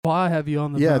Why have you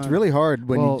on the phone? Yeah, it's really hard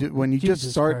when you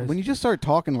just start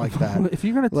talking like that. If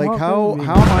you're gonna talk, like how am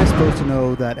I supposed to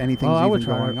know that anything's even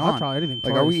going on? I'll try anything.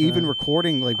 Like, are we even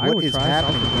recording? Like, what is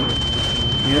happening?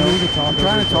 You know, I'm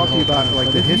trying to talk to you about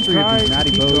like the history of these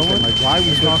natty bows and like why we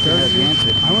switched to advance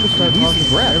it. I want to start. He's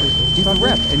the rep. He's the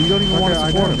rep, and you don't even want to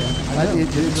support him.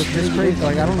 It's just crazy.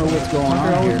 Like, I don't know what's going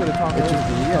on here. It's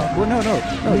just Well, no.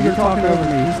 You're talking over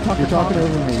me. You're talking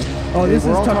over me. Oh, this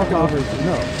is talking over.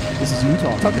 No. This is you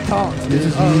talking. Tucker talks. This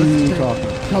is you talking.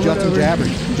 Justin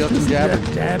jabbering.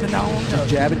 Jabbing on.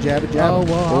 Jabbing. Oh,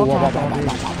 well,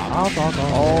 I'll talk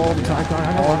all the time.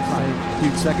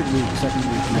 Dude, second week.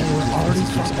 Already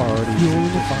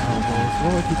fueling the fire, boys.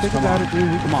 Well, if you think about it, dude,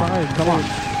 we can try it. Come on.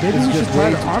 Maybe we should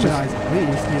try to harmonize at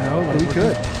least, you know? Like, we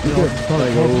could.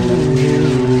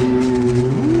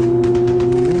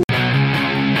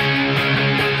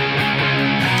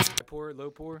 Low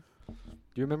pour.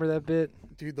 Do you remember that bit?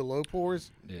 Dude, the low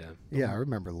pours? Yeah. Yeah, I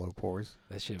remember low pours.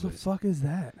 That shit what the fuck is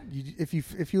that? If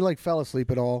you like fell asleep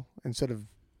at all instead of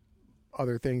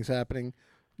other things happening,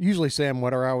 usually Sam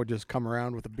Wetterow would just come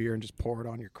around with a beer and just pour it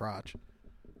on your crotch.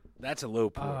 That's a low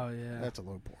pour. Oh, yeah. That's a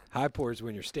low pour. High pour is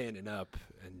when you're standing up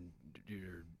and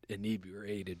you're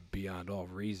inebriated beyond all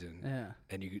reason. Yeah.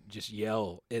 And you just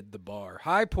yell at the bar,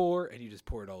 high pour, and you just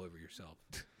pour it all over yourself.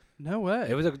 No way.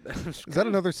 It was Is that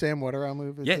another Sam Wetterow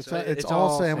move? Yes, it's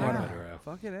all Sam Wetterow. Wetterow.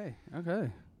 Fucking A.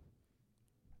 Okay.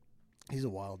 He's a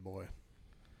wild boy.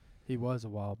 He was a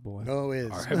wild boy. No, is.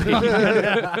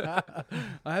 I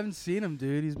haven't seen him,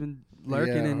 dude. He's been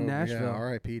lurking in Nashville. Yeah,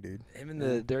 R.I.P., dude. Him and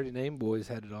the Dirty Name Boys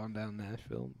had it on down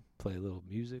Nashville. Play a little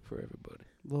music for everybody.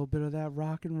 A little bit of that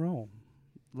rock and roll.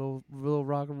 Little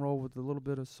rock and roll with a little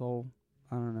bit of soul.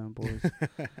 I don't know, boys.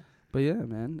 But yeah,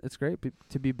 man, it's great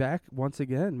to be back once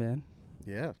again, man.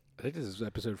 Yeah. I think this is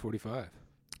episode 45.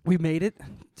 We made it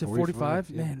to 45.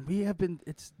 Yeah. Man, we have been.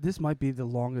 This might be the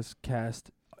longest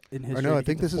cast in history. No, I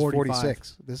think this is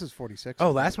 46. This is 46.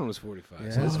 Oh, last one was 45.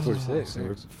 Yeah, so this is 46. 46. So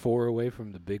we're 4 away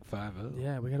from the big 5-0.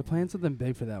 Yeah, we got to plan something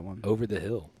big for that one. Over the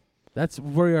hill.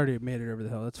 We already made it over the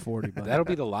hill. That's 40. But That'll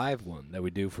be the live one that we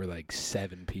do for like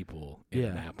 7 people in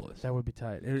Annapolis. That would be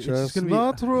tight. It's just gonna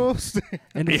not roast.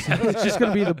 And it's just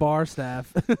going to be the bar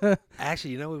staff.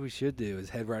 Actually, you know what we should do is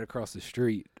head right across the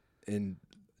street and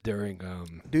during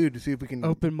Dude, see if we can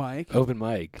open mic.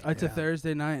 It's a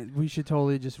Thursday night. We should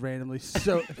totally just randomly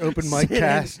open mic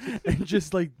cast and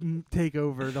just like take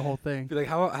over the whole thing. Be like,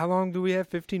 how long do we have?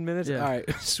 15 minutes? Yeah. All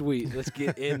right, sweet. Let's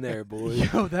get in there,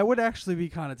 boys. Yo, that would actually be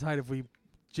kind of tight if we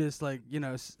just like, you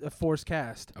know, a forced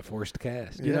cast. A forced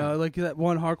cast. You know, like that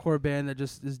one hardcore band that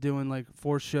just is doing like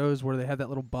 4 shows where they have that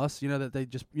little bus, you know, that they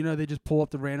just pull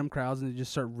up the random crowds and they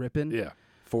just start ripping. Yeah.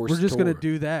 We're just going to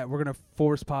do that. We're going to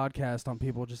force podcast on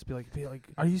people. Just be like,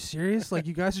 are you serious? Like,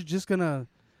 you guys are just going to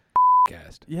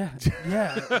cast. Yeah.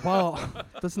 Well,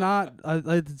 that's not.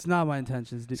 It's not my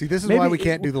intentions. See, this is why we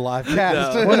can't do the live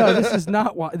cast. Well, no, this is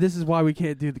not why. This is why we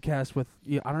can't do the cast with.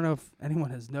 I don't know if anyone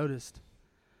has noticed,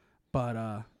 but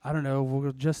I don't know.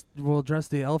 We'll address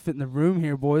the elephant in the room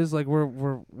here, boys. Like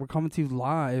we're coming to you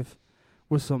live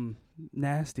with some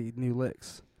nasty new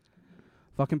licks.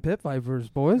 Fucking Pit Vipers,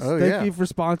 boys. Thank you for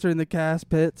sponsoring the cast,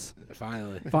 Pits.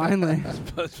 Finally.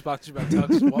 Sponsored by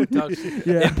Tux.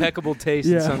 Yeah. Impeccable taste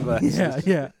in sunglasses.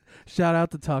 Yeah. Shout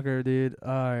out to Tucker, dude. All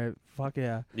right. Fuck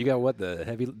yeah. You got what? The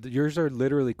heavy... Yours are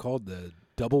literally called the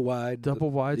double wide.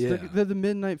 Double wide. Yeah. They're the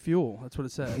Midnight Fuel. That's what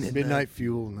it says. Midnight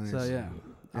Fuel. Nice. So, yeah.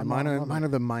 Mine are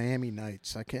the Miami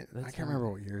Nights. I can't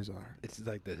remember what yours are. It's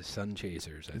like the Sun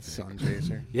Chasers. It's Sun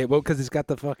Chaser. Yeah, well, because it's got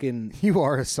the fucking... You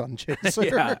are a sun chaser.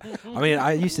 Yeah. I mean,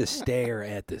 I used to stare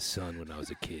at the sun when I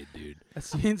was a kid, dude.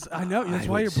 I know. That's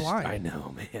why you're blind. I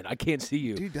know, man. I can't see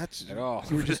you. Dude, that's... At all.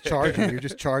 You're just charging. You're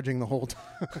just charging the whole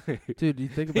time. Dude, you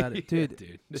think about it. Dude,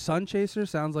 dude. Sun Chaser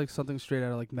sounds like something straight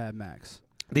out of like Mad Max.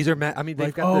 These are I mean, they've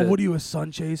like, got what are you, a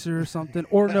sun chaser or something?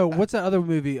 Or no, what's that other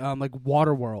movie? Like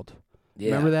Waterworld.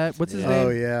 Yeah. Remember that? What's his name? Oh,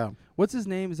 yeah. What's his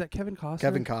name? Is that Kevin Costner?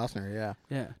 Kevin Costner, yeah.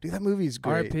 Yeah. Dude, that movie's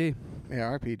great. R.I.P. Yeah,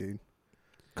 R.I.P., dude.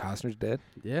 Costner's dead?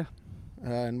 Yeah.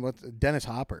 And what's Dennis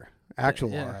Hopper?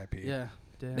 Actual yeah. R.I.P. Yeah.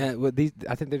 Yeah, well,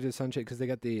 I think they're the sunshade because they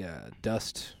got the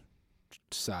dust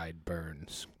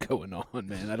sideburns going on,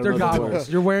 man. I don't They're know goggles.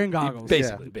 You're wearing goggles.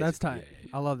 Basically. That's tight. Yeah.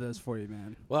 I love those for you,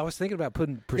 man. Well, I was thinking about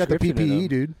putting You got prescription the PPE, in them.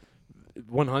 dude.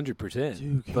 100%.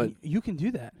 Dude, but you can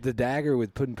do that. the dagger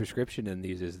with putting prescription in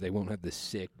these is they won't have the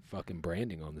sick fucking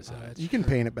branding on the side. You can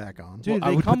paint it back on. Dude, I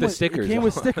they would come put the with stickers It came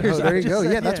with on. stickers. Oh, there I you just go.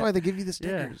 said, Yeah, that's why they give you the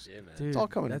stickers. Yeah, man. Dude, It's all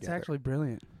coming That's together. actually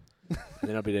brilliant. And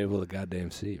then I'll be able to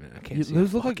goddamn see, man. I can't see.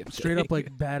 Those look like straight up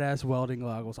like badass welding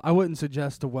goggles. I wouldn't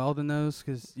suggest to weld in those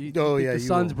because the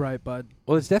sun's bright, bud.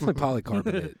 Well, it's definitely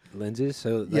polycarbonate lenses.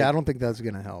 So yeah, I don't think that's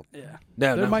gonna help. Yeah,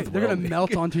 they're gonna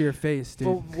melt onto your face, dude.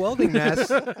 Well, welding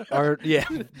masks are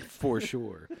for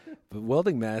sure, but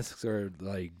welding masks are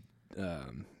like.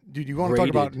 Dude, you want to talk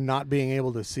about not being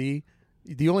able to see?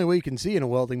 The only way you can see in a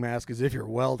welding mask is if you're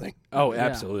welding. Oh,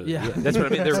 absolutely. Yeah. That's what I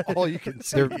mean. That's all you can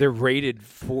see. They're rated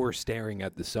for staring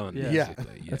at the sun. Yeah.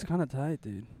 Basically. That's kind of tight,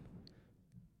 dude.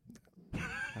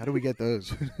 How do we get those?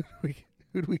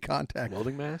 Who do we contact?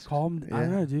 Welding mask? Call them. I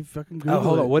don't know, dude. Fucking Google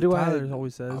hold on. What do Tyler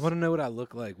always says. I want to know what I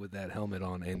look like with that helmet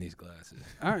on and these glasses.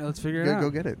 All right, let's figure it out. Go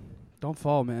get it. Don't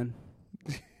fall, man.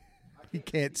 You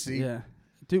can't see. Yeah.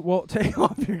 Dude, well, take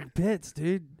off your pits,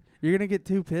 dude. You're going to get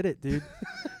too pitted, dude.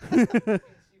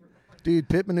 Dude,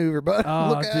 pit maneuver, bud. Oh,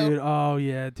 Look dude. out. Oh,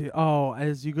 yeah, dude. Oh,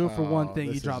 as you go for one thing,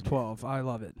 you this drop 12. I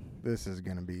love it. This is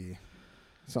going to be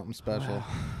something special.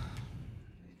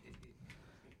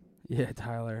 Yeah,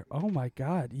 Tyler. Oh, my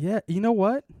God. Yeah. You know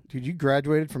what? Dude, you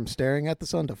graduated from staring at the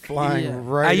sun to flying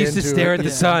right I used to into stare it. at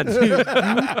the sun.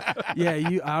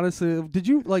 Dude, you honestly, did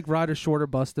you, like, ride a shorter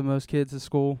bus than most kids at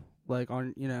school? Like,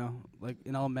 on, like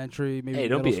in elementary, maybe Hey,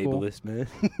 middle don't be school? ableist, man.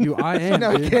 I am,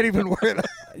 No, dude. you can't even wear it.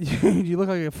 You look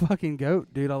like a fucking goat,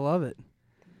 dude. I love it.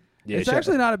 Yeah, it's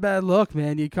actually not a bad look,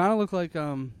 man. You kind of look like I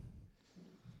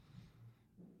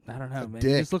don't know, man. dick.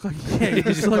 You just look like you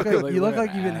just look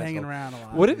like you've been hanging around a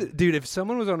lot. What if, dude? If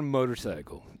someone was on a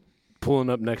motorcycle, pulling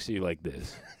up next to you like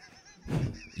this,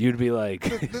 you'd be like,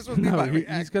 This would be No, my he's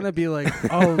reaction. gonna be like,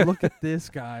 oh, look at this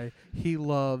guy. He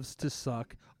loves to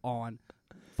suck on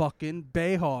fucking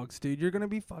bay hogs, dude. You're gonna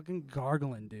be fucking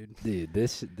gargling, dude. dude,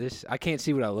 this, I can't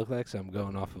see what I look like, so I'm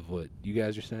going off of what you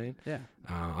guys are saying. Yeah.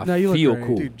 I you look feel great.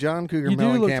 cool. Dude, John Cougar You do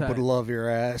look Mellencamp would tight. love your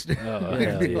ass. Dude. Oh, He'd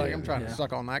hell be yeah. like, I'm trying to Yeah.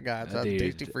 suck on that guy. It's a Dude,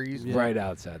 tasty freeze. Yeah. Right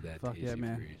outside that. Fuck tasty yeah,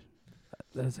 man. freeze.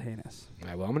 That is heinous. All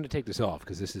right, well, I'm going to take this off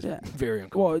because this is Yeah. very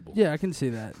Well, uncomfortable. yeah, I can see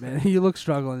that, man. You look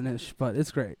struggling-ish, but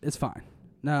it's great. It's fine.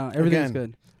 No, everything's Again,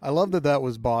 good. I love that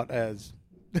was bought as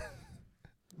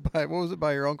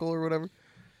by your uncle or whatever,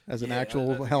 as an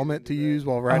actual helmet to use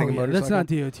while riding a motorcycle. That's not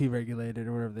DOT regulated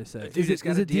or whatever they say. Dude, it's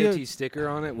got is a it DOT sticker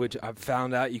on it, which I've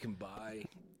found out you can buy,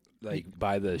 like,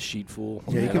 buy the sheet full.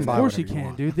 Yeah, you can of buy course you whatever you can,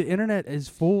 want. dude. The internet is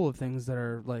full of things that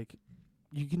are like,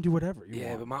 you can do whatever you Yeah,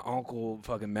 want. but my uncle,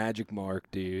 fucking Magic Mark,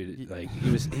 dude, Y- like,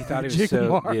 he thought he was Magic so,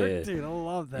 Mark, yeah. dude, I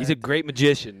love that. He's a great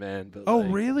magician, man. But Oh,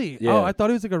 like, really? yeah. Oh, I thought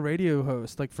he was like a radio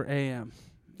host, like for AM.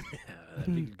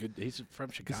 that'd be good. He's from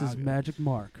Chicago. This is Magic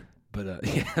Mark. But,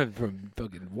 yeah, from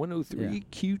fucking 103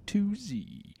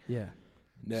 Q2Z. Yeah.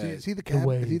 No, Is he the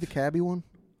wave. cabbie one?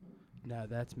 No,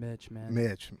 that's Mitch, man.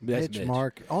 Mitch, That's Mitch.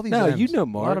 Mark, all these. no, M's. you know A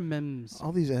lot Mark. of memes.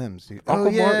 all these M's, dude. Uncle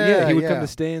oh, Mark, yeah, he would come yeah. to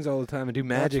stands all the time and do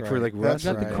magic for right. like That's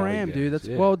Got Russian. the right. cram, guys. dude. That's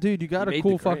Yeah. well, dude. You got He a made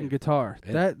cool the cram. fucking guitar.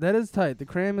 Yeah. That is tight. The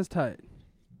cram is tight.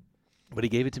 But he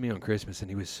gave it to me on Christmas, and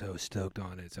he was so stoked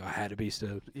on it, so I had to be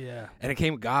stoked. Yeah. And it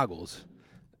came with goggles.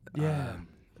 Yeah.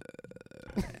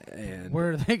 And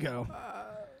Where do they go?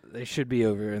 they should be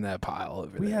over in that pile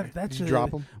over there. We have that's Did you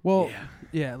drop them? Well,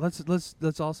 Yeah. yeah.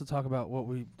 Let's also talk about what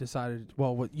we decided.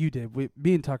 Well, what you did.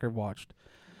 Me and Tucker watched.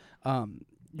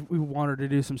 We wanted to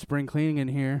do some spring cleaning in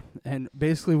here, and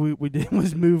basically we did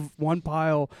was move one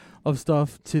pile of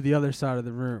stuff to the other side of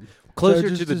the room, Closer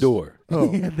So to the just- door. Oh.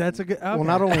 Yeah, that's a good. Okay. Well,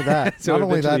 not only that, So not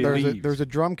only that, eventually leaves. there's a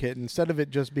drum kit. Instead of it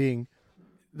just being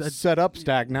That- set up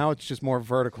stack, now it's just more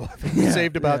vertical. Yeah,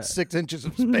 Saved about yeah. 6 inches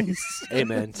of space. Hey,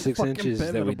 man, 6 Fucking inches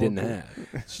that we pivotal, didn't dude. have.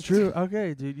 It's true.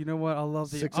 Okay, dude. You know what? I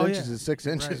love the 6 oh, inches yeah. is 6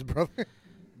 inches, Right. brother.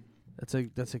 That's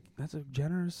a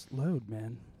generous load,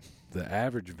 man. The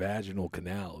average vaginal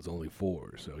canal is only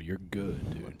 4, so you're good,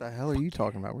 dude. What the hell are you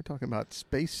talking about? We're talking about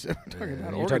space. We're talking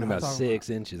about You're talking about organized. 6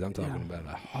 inches. I'm talking Yeah. about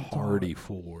a hearty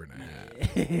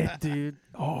 4.5. Yeah, dude.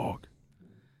 Oh,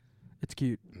 it's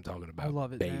cute. I'm talking about I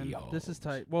love it, baby man. hogs. This is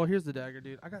tight. Well, here's the dagger,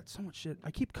 dude. I got so much shit.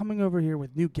 I keep coming over here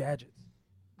with new gadgets.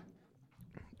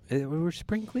 We're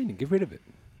spring cleaning. Get rid of it.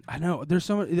 I know. There's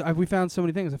so many. We found so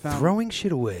many things. I found Throwing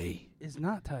shit away is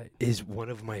not tight. is one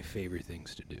of my favorite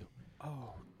things to do.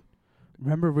 Oh,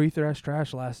 remember Refresh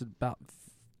Trash lasted about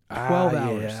 12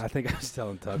 hours. Yeah, I think I was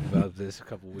telling Tuck about this a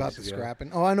couple weeks About the ago.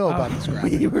 scrapping. Oh, I know about the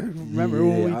scrapping. Remember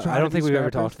when we Yeah, tried I don't to think do we've ever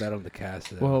scrappers? talked about it on the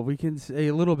cast. Well, we can say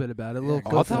a little bit about it. A little.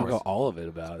 Yeah, I'll clip talk notes. all of it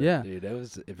about it. Yeah. Dude, that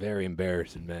was very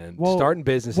embarrassing, man. Well- Starting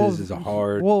businesses is a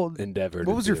hard endeavor. What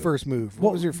to was your do. first move? Well,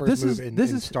 What was your first this move is- in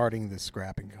this is- starting this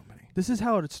scrapping company? This is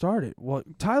how it started. Well,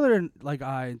 Tyler and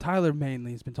Tyler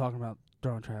mainly has been talking about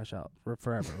throwing trash out for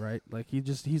forever, right? Like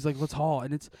he's like, let's haul,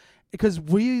 and it's because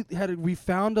we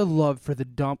found a love for the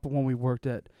dump when we worked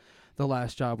at the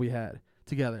last job we had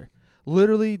together.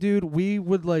 Literally, dude, we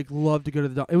would like love to go to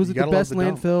the dump. It was the best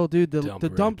landfill, dude.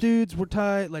 The dump dudes were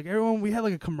tight. Like everyone, we had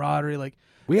like a camaraderie. Like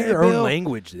we had our own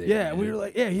language there. Yeah, we were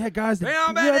like, you had guys that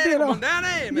Mom back.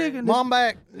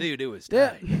 Dude, it was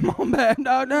tight. Mom back.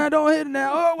 No, don't hit it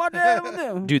now. Oh, what the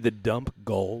hell? Dude, the dump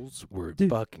goals were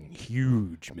fucking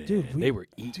huge, man. Dude, they were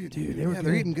eating. Dude,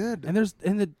 they're eating good. And there's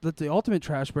the ultimate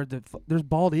trash bird. There's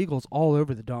bald eagles all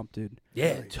over the dump, dude.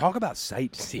 Yeah, talk about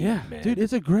sightseeing, man. Dude,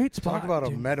 it's a great spot. Talk about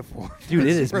a metaphor. Dude,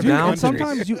 it is. And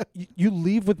sometimes you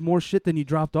leave with more shit than you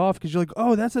dropped off because you're like,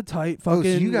 oh, that's a tight fucking.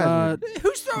 So you guys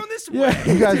who's throwing this away?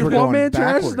 Yeah, you guys were going one man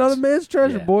backwards. trash, another man's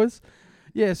treasure, boys.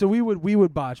 Yeah, so we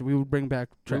would botch it. We would bring back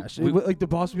trash. Like the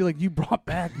boss would be like, "You brought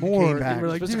back more." Back. We're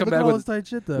like, "Dude, come look back at all this tight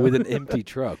shit though." With an empty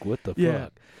truck. What the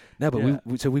fuck? No, but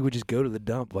Yeah. we would just go to the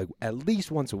dump like at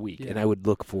least once a week, and I would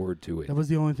look forward to it. That was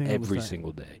the only thing every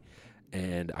single day.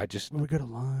 And I just we go to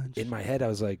lunch. In my head, I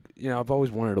was like, I've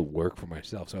always wanted to work for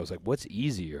myself, so I was like, what's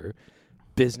easier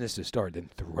business to start than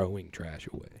throwing trash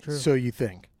away? True. So you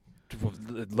think?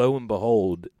 Lo and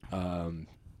behold,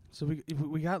 so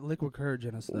we got liquid courage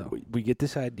in us though. We get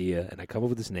this idea, and I come up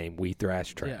with this name, We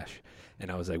Thrash Trash, and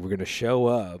I was like, we're gonna show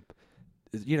up.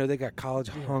 They got college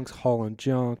hunks hauling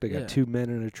junk. They got two men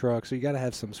in a truck, so you got to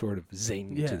have some sort of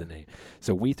zing to the name.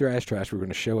 So We Thrash Trash, we're going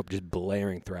to show up just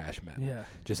blaring thrash metal. Yeah.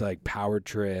 Just like Power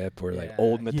Trip or like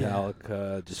old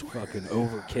Metallica, just fucking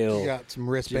overkill. You got some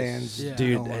wristbands.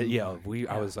 Dude,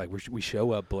 I was like, we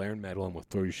show up blaring metal and we'll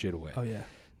throw your shit away.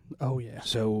 Oh, yeah.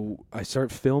 So I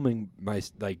start filming my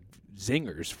like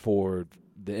zingers for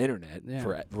the internet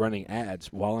for running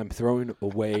ads while I'm throwing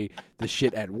away the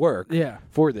shit at work.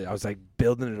 For that, I was like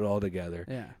building it all together.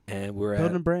 And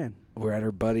building a brand. We're at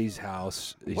our buddy's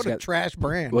house. What a trash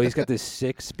brand! Well, he's got this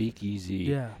sick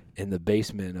speakeasy in the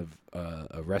basement of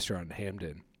a restaurant in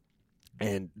Hamden,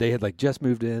 and they had like just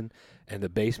moved in. And the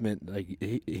basement, like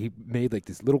he made like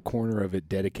this little corner of it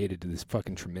dedicated to this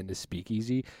fucking tremendous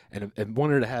speakeasy, and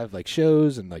wanted to have like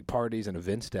shows and like parties and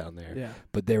events down there. Yeah.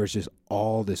 But there was just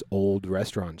all this old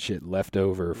restaurant shit left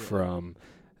over from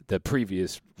the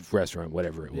previous restaurant,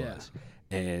 whatever it was.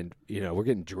 And we're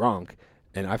getting drunk,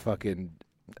 and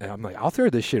I'm like, I'll throw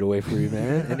this shit away for you,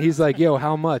 man. And he's like, yo,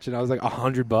 how much? And I was like,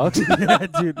 $100.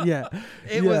 Yeah, dude. Yeah.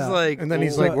 It was like, and then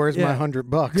he's like, where's my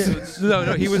 $100?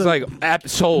 No, he was like,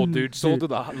 sold, dude. Sold to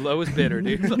the lowest bidder,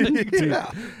 dude. Dude,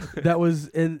 that was,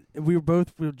 and we were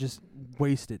just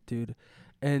wasted, dude.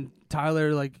 And Tyler,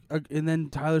 and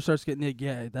then Tyler starts getting it.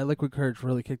 Yeah, that liquid courage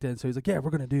really kicked in. So he's like, yeah, we're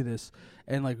going to do this.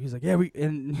 And he's like,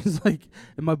 and he's like,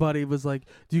 and my buddy was like,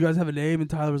 do you guys have a name? And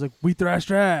Tyler was like, We Thrash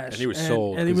Trash. And he was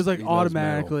sold. And he was like,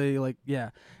 automatically, like,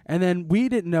 yeah. And then we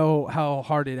didn't know how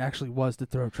hard it actually was to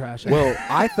throw trash. Well,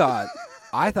 I thought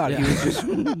he was just,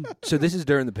 so this is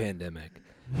during the pandemic.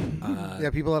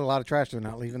 People had a lot of trash. They're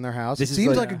not leaving their house. It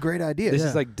seems like a great idea. This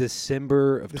is like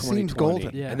December of 2020. Seems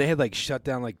golden. And they had like shut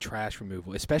down like trash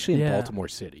removal, especially in Baltimore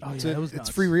City. Oh, yeah, it's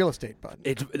free real estate, bud.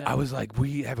 I was like,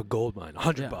 we have a gold mine,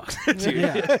 $100.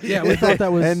 Dude. Yeah, we thought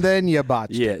that was. And then you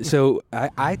botched. Yeah, so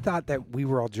I thought that we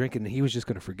were all drinking and he was just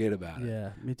going to forget about it.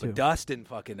 Yeah, me too. But Dustin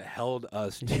fucking held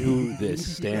us to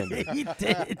this standard. He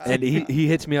did. And he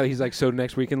hits me out. He's like, so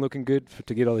next weekend looking good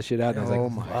to get all this shit out? And I was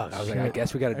like, my fuck. I was like, I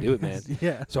guess we got to do it, man.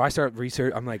 Yeah. So I start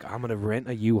research. I'm like, I'm gonna rent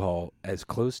a U-Haul as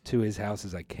close to his house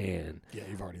as I can. Yeah,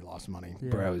 you've already lost money,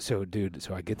 bro. So, dude,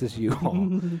 I get this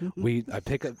U-Haul. I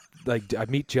pick up, I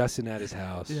meet Justin at his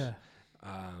house. Yeah.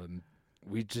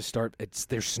 We just start.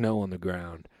 There's snow on the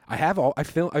ground. I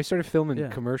started filming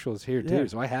commercials here too,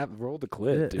 so I have rolled the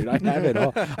clip, dude. I have it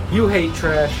all. You hate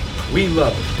trash. We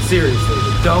love it. Seriously,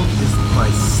 the dump is my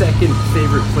second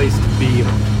favorite place to be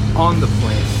on the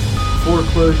planet.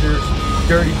 Foreclosures,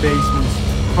 dirty basements,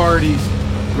 parties,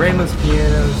 brainless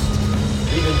pianos,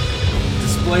 even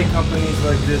display companies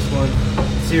like this one.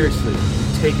 Seriously, we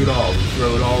take it all, we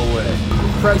throw it all away.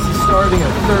 The price is starting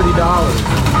at $30.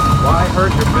 Why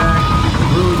hurt your back,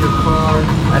 ruin your car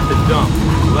at the dump?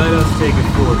 Let us take it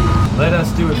for you. Let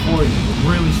us do it for you.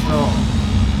 We're really strong.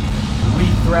 We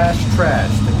Thrash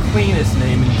Trash, the cleanest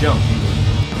name in junk.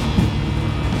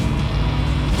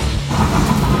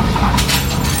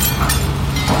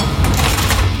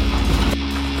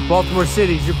 Baltimore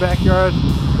City, does your backyard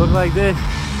look like this?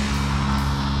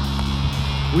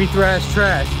 We Thrash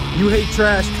Trash. You hate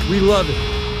trash, we love it.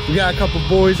 We got a couple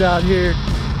boys out here.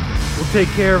 We'll take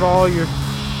care of all your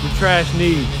trash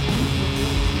needs.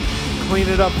 Clean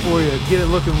it up for you, get it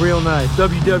looking real nice.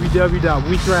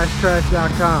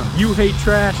 www.wethrashtrash.com. You hate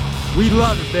trash, we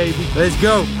love it, baby. Let's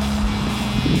go.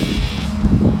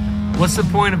 What's the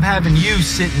point of having you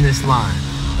sit in this line?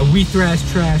 A We Thrash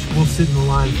Trash, we'll sit in the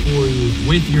line for you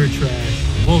with your trash.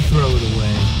 We'll throw it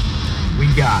away. We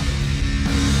got it.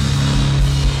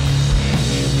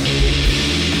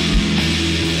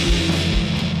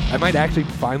 I might actually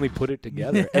finally put it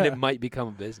together, and it might become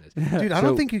a business. Dude, I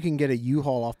don't think you can get a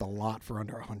U-Haul off the lot for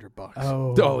under $100.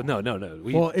 Oh no.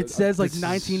 Well, it says like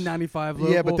 $19.95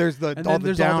 local. Yeah, but there's all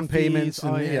the down payments,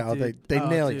 and they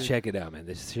nail it. Check it out, man.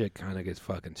 This shit kind of gets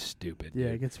fucking stupid. Yeah,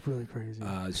 it gets really crazy.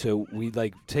 So we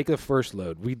like take the first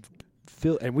load. We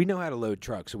fill, and we know how to load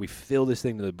trucks, so we fill this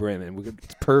thing to the brim, and we're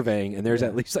purveying, and there's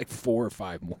at least like 4 or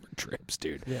 5 more trips,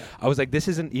 dude. Yeah. I was like, this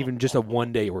isn't even just a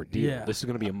one-day ordeal. Yeah. This is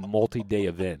going to be a multi-day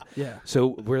event. Yeah. So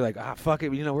we're like, fuck it.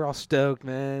 We're all stoked,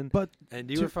 man. And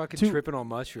you were fucking tripping on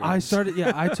mushrooms.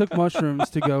 I took mushrooms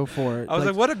to go for it. I was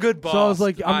like, what a good boss. So I was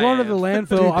like, I'm going to the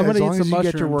landfill. Dude, I'm going to eat some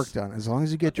mushrooms. Get your work done. As long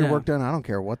as you get your work done, I don't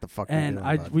care what the fuck you're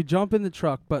doing. We jump in the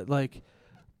truck, but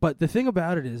the thing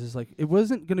about it is like it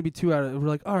wasn't going to be 2 hours. We're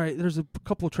like, all right, there's a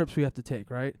couple of trips we have to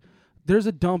take, right? There's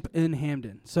a dump in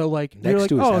Hamden, so like they're like,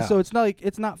 house. So it's not like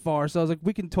it's not far. So I was like,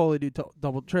 we can totally do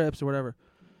double trips or whatever.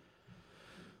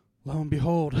 Lo and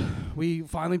behold, we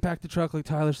finally pack the truck like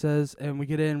Tyler says, and we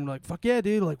get in. And we're like, fuck yeah,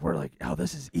 dude! Like we're like, oh,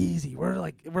 this is easy. We're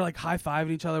like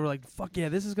high-fiving each other. We're like, fuck yeah,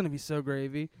 this is gonna be so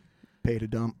gravy. Pay to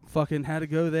dump. Fucking had to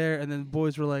go there, and then the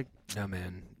boys were like, no,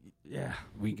 man. Yeah.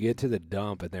 We get to the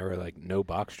dump, and there were, like, no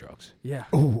box trucks. Yeah.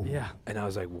 Oh. Yeah. And I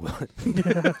was like, what?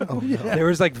 Oh, no. There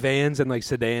was, like, vans and, like,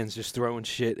 sedans just throwing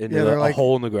shit into a like,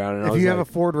 hole in the ground. And if I was you like, have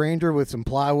a Ford Ranger with some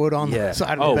plywood on the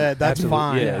side of the bed, that's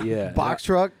fine. Yeah. Box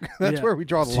truck, that's where we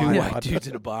draw the line. 2 white dudes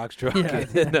in a box truck. Yeah.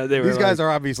 These guys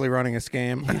are obviously running a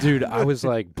scam. Dude, I was,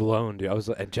 like, blown, dude. I was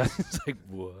like, and Justin's like,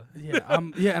 what? Yeah,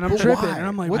 and I'm tripping. And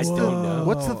I'm like, what's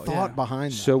the thought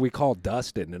behind that? So we called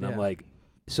Dustin, and I'm like,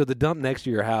 so the dump next to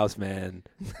your house, man,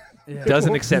 Yeah.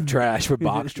 doesn't accept trash for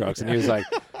box trucks. And he was like,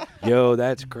 yo,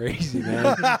 that's crazy,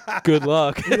 man. Good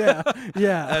luck. Yeah.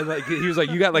 And like, he was like,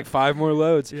 you got like 5 more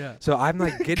loads. Yeah. So I'm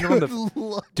like getting on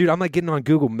the, dude, I'm like getting on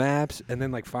Google Maps and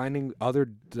then like finding other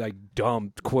like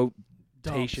dumps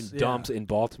in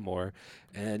Baltimore.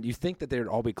 And you think that they'd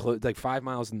all be close. Like 5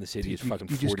 miles in the city is fucking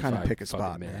 45 You just kind of pick a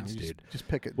spot, minutes, man. dude. Just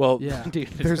pick it. Well, yeah. Dude,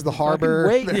 there's the harbor.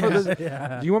 Wait,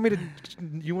 Do you want me to?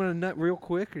 You want a nut real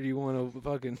quick, or do you want to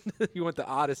fucking? You want the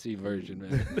Odyssey version,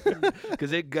 man?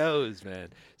 Because it goes,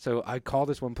 man. So I call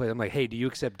this one place. I'm like, hey, do you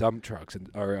accept dump trucks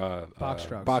or box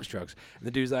trucks? Box trucks. And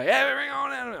the dude's like, hey, bring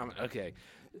on in. I'm like, okay.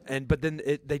 But then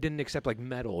they didn't accept like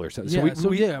metal or something.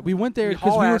 Yeah, we went there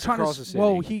because we were trying across to. the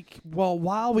city.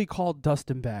 While we called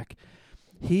Dustin back,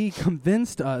 he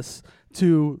convinced us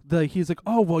to he's like,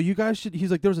 oh well, you guys should.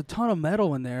 He's like, there's a ton of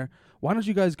metal in there. Why don't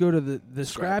you guys go to the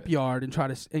scrap yard and try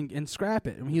to and scrap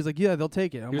it? And he's like, yeah, they'll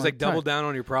take it. He was like, double down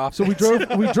on your profits. So we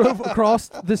drove across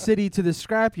the city to the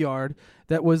scrap yard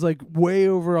that was like way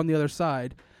over on the other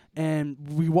side, and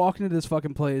we walk into this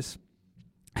fucking place,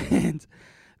 and.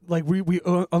 Like we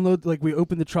unload, like we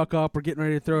open the truck up, we're getting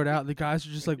ready to throw it out. And the guys are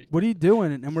just like, "What are you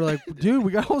doing?" And we're like, "Dude,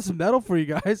 we got all this metal for you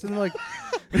guys." And they're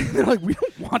like, "We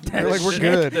don't want that." They're like, "We're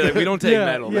good. good. We don't take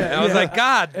metal." Man. I was like,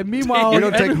 "God." And meanwhile, we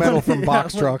don't take metal from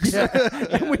box trucks.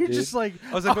 And we're just like,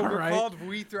 I was like, "But we're called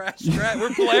We Thrash Thrash.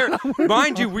 We're blaring."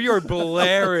 Mind you, we are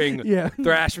blaring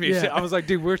thrash music. I was like,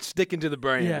 "Dude, we're sticking to the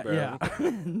brand, bro." Yeah,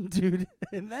 dude.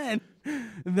 And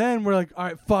then we're like, all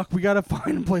right, fuck, we gotta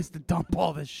find a place to dump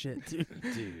all this shit, dude.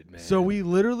 Dude, man. So we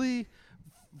literally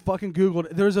fucking Googled.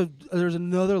 There's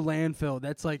another landfill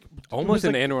that's like almost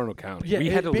in like, Anne Arundel County. Yeah, we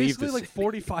had to leave basically like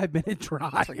 45-minute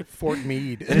drive. It's like Fort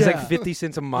Meade. And it's like 50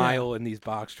 cents a mile in these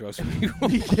box trucks.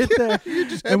 We get there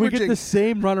and we get the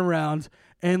same runaround.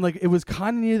 And like it was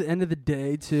kind of near the end of the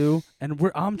day too,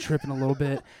 and I'm tripping a little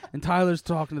bit, and Tyler's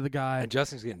talking to the guy, and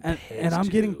Justin's getting pissed, and I'm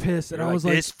getting pissed, and You're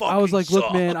I was like,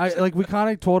 look, man, we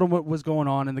kind of told him what was going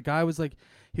on, and the guy was like,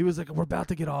 we're about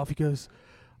to get off. He goes,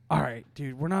 all right,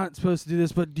 dude, we're not supposed to do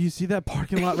this, but do you see that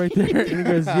parking lot right there? And he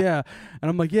goes, yeah, and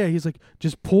I'm like, yeah. He's like,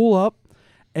 just pull up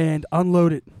and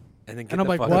unload it. And I'm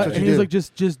like, what? And he's like,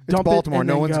 just dump Baltimore. it.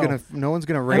 No one's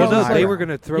gonna raise. They were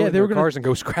gonna throw it in their cars and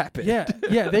go scrap it.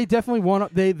 Yeah. They definitely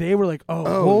want. They were like,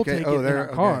 we'll take it in our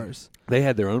cars. They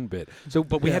had their own bit. So,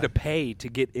 but we had to pay to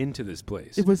get into this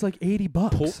place. It was like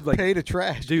 $80. Pay to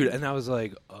trash, dude. And I was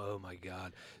like, oh my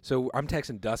god. So I'm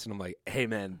texting Dustin. I'm like, hey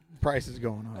man, price is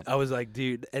going up. I was like,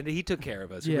 dude, and he took care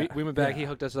of us. Yeah. We went back. He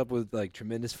hooked us up with like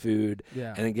tremendous food.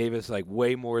 Yeah. And then gave us like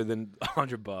way more than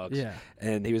 $100. Yeah.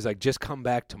 And he was like, just come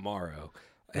back tomorrow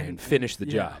and finish the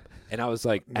job. And I was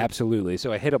like, absolutely.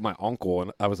 So I hit up my uncle,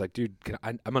 and I was like, dude,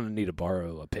 I'm going to need to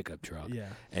borrow a pickup truck. Yeah.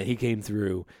 And he came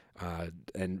through,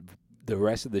 and the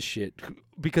rest of the shit,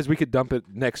 because we could dump it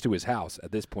next to his house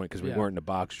at this point because we weren't in a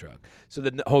box truck. So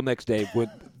the whole next day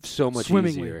went so much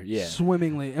easier. Yeah.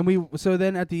 Swimmingly. And so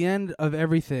then at the end of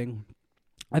everything,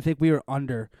 I think we were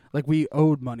under. Like, we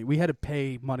owed money. We had to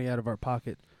pay money out of our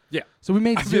pocket. Yeah. So we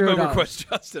made $0. I remember request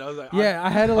Justin. I was like, I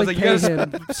had to like pay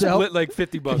him. Split like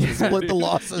 $50. Split the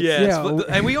losses. Yeah.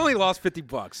 And we only lost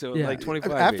 $50, so like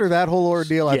 25. After that whole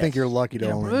ordeal, I think you're lucky to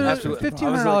only.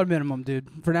 $1,500 minimum, dude.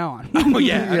 For now on. Oh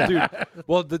yeah, dude.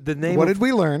 Well, the name. What did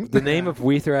we learn? The name of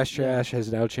We Thrash Trash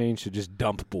has now changed to just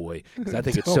Dump Boy because I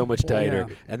think it's so much tighter,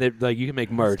 and like you can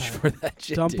make merch for that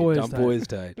shit. Dump Boy is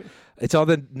tight. It's all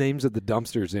the names of the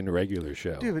dumpsters in a regular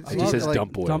show. Dude, it just says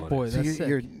Dump Boy. Dump Boy. That's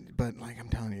sick. But like I'm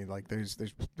telling you, like there's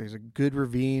a good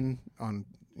ravine on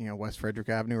West Frederick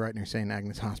Avenue right near St.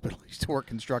 Agnes Hospital. I used to work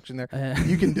construction there.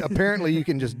 You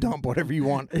can just dump whatever you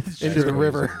want into the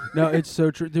river. No, it's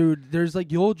so true, dude. There's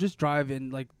like you'll just drive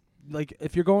in like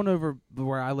if you're going over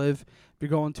where I live, if you're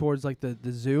going towards like the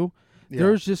zoo.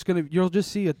 Yeah. You'll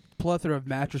just see a plethora of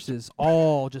mattresses,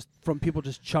 all just from people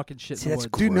just chucking shit in the woods.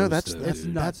 Dude, no, that's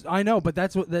nuts. I know, but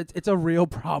it's a real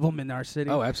problem in our city.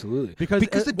 Oh, absolutely.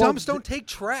 Because the dumps don't take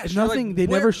trash. Nothing. Like, they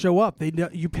never show up.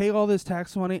 You pay all this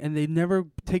tax money, and they never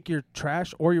take your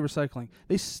trash or your recycling.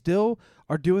 They still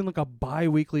are doing like a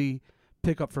bi-weekly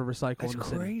pickup for recycling. That's in the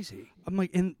city. crazy. I'm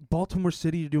like, in Baltimore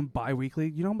City, you're doing bi-weekly.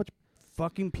 You know how much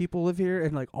fucking people live here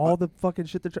and like all the fucking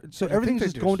shit so everything's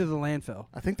just going to the landfill.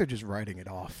 I think they're just writing it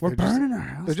off. We're burning our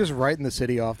house. They're just writing the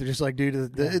city off. They're just like,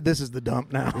 dude, this is the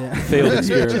dump now. Yeah. Failed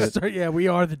experiment. Yeah, we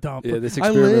are the dump. Yeah, this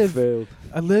experiment failed.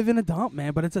 I live in a dump,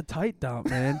 man, but it's a tight dump,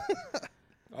 man.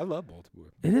 I love Baltimore.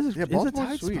 It is. Yeah, Baltimore's a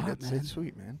tight sweet. Spot, man. It's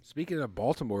sweet, man. Speaking of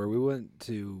Baltimore,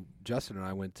 Justin and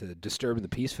I went to Disturbing the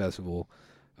Peace Festival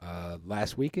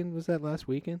last weekend. Was that last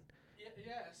weekend?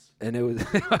 Yes. And it was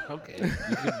okay.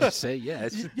 You can just say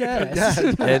yes. Yes.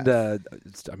 And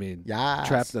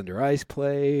Trapped Under Ice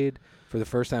played for the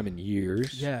first time in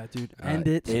years. Yeah, dude. End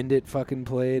It fucking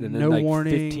played, and No then like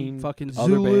Warning. 15 fucking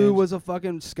other Zulu bands. was a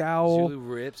fucking scowl. Zulu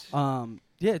rips.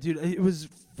 Yeah, dude. It was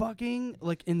fucking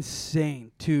like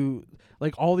insane to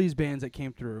like all these bands that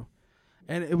came through,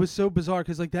 and it was so bizarre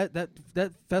because like that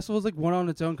festival was like one on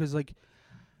its own because like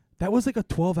that was like a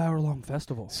 12-hour long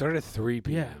festival. Started at 3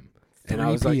 p.m. Yeah. And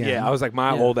I was like,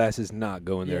 my old ass is not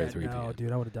going there at 3 p.m. No,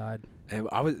 dude, I would have died. And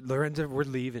Lorenza, we're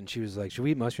leaving. She was like, should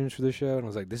we eat mushrooms for this show? And I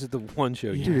was like, this is the one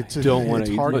show you don't want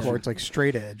to eat hardcore. mushrooms. It's like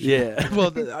straight edge. Yeah.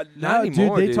 Well, not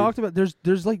anymore, dude. They talked about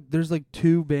there's like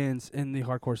 2 bands in the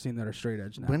hardcore scene that are straight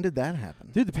edge now. When did that happen?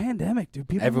 Dude, the pandemic, dude.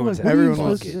 People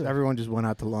everyone just went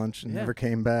out to lunch and never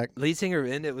came back. Lead singer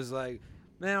in it was like,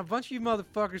 man, a bunch of you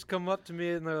motherfuckers come up to me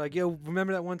and they're like, yo,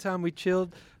 remember that one time we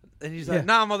chilled? And he's like,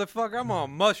 nah, motherfucker, I'm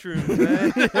on mushrooms,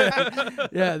 man.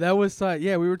 Yeah, that was tight.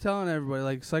 Yeah, we were telling everybody,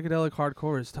 like, psychedelic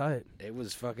hardcore is tight. It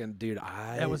was fucking, dude,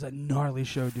 that was a gnarly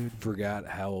show, dude. Forgot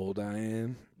how old I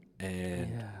am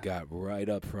and got right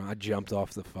up front. I jumped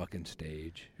off the fucking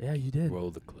stage. Yeah, you did. Roll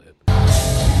the clip.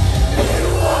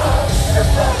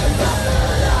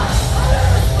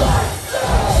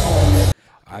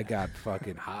 I got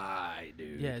fucking high,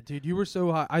 dude. Yeah, dude, you were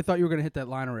so high. I thought you were going to hit that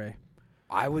line array.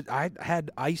 I had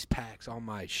ice packs on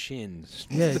my shins.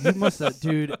 Yeah, you must have,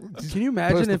 dude. Can you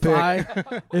imagine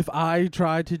if I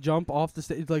tried to jump off the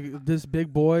stage like this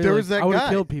big boy? There was that I would guy. have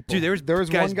killed people. Dude, there was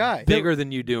one guy bigger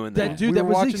than you doing that. That dude that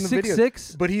was like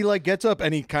 6'6", but he like gets up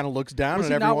and he kind of looks down. Was at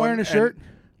he everyone not wearing a shirt?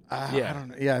 I don't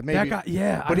know. Yeah, maybe. That guy,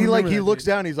 yeah. But he looks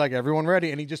down. He's like, everyone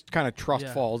ready, and he just kind of trust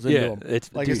falls into him.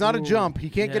 It's not a jump. He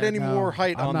can't get any more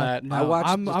height on that. No,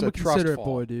 I'm a considerate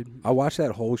boy, dude. I watched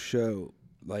that whole show.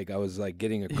 Like I was like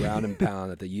getting a ground and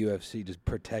pound at the UFC, just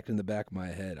protecting the back of my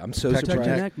head. I'm so surprised. Protect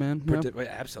your neck, man.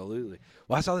 Absolutely.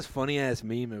 Well, I saw this funny ass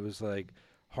meme. It was like,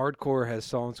 hardcore has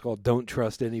songs called "Don't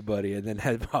Trust Anybody," and then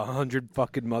had 100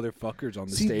 fucking motherfuckers on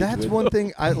the stage. See, that's one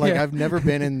thing. I've never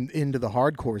been into the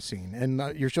hardcore scene,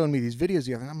 and you're showing me these videos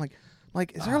the other. And I'm like,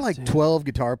 is there 12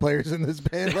 guitar players in this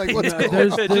band? Like, what's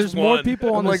going on? There's more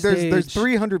people on the stage. There's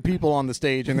 300 people on the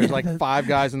stage, and there's like 5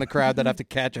 guys in the crowd that have to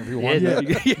catch everyone.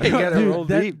 You gotta roll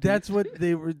deep. That's what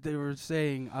they were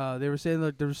saying. They were saying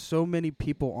like there's so many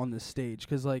people on the stage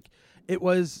because like it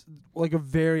was like a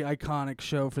very iconic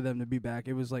show for them to be back.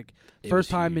 It was like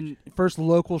first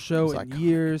local show in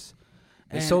years.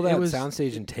 They sold out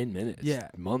Soundstage in 10 minutes. Yeah,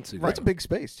 months ago. That's a big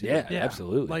space, too. Yeah,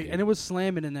 absolutely. Like, and it was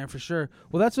slamming in there for sure.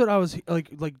 Well, that's what I was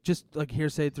like just like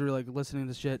hearsay through like listening to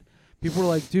this shit. People were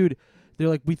like, dude, they're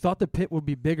like, we thought the pit would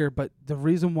be bigger, but the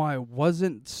reason why it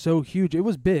wasn't so huge, it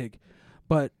was big,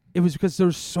 but it was because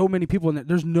there's so many people in there.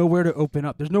 There's nowhere to open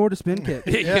up. There's nowhere to spin kick.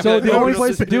 So the only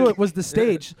place to do it was the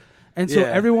stage. And so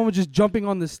everyone was just jumping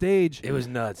on the stage. It was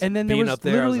nuts. And then there was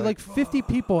literally like 50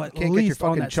 people at least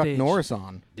on that Chuck stage. Norris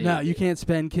on. No, you can't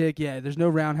spin kick. Yeah, there's no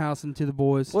roundhouse into the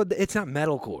boys. Well, it's not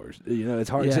metalcore. You know, it's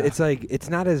hard. Yeah. It's like it's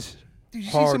not as Did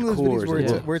you see some of those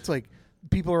videos where it's like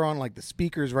people are on like the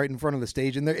speakers right in front of the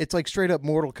stage, and it's like straight up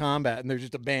Mortal Kombat, and there's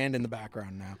just a band in the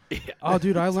background now. Yeah. Oh,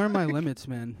 dude, I learned my limits,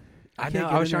 man. I know.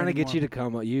 I was trying to get you to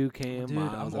come. You came. Dude,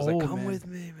 I was like, come with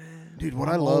me, man. Dude, what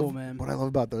I love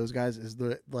about those guys is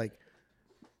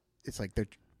it's like they're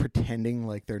pretending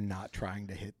like they're not trying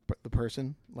to hit the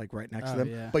person like right next to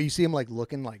them, but you see them like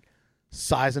looking like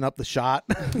sizing up the shot.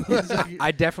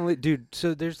 I definitely, dude.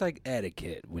 So there's like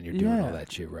etiquette when you're doing all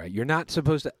that shit, right? You're not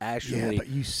supposed to actually. Yeah, but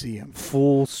you see them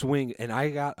full swing, and I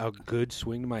got a good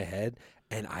swing to my head,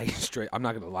 and I'm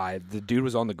not gonna lie, the dude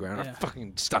was on the ground. I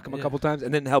fucking stuck him a couple times,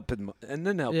 and then helped him, him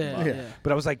up. Yeah.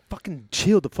 But I was like, fucking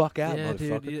chill the fuck out,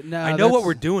 motherfucker. Dude, no, I know what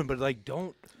we're doing, but like,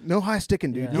 don't. No high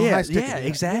sticking, dude. No high sticking. Yeah,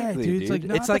 exactly, dude.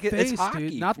 It's like it's hockey,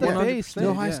 dude. Not the face.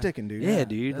 No high sticking, dude. Yeah,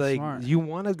 dude. Like smart. you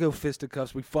want to go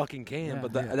fisticuffs, we fucking can,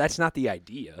 but that's not the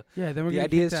idea. Yeah, then we're the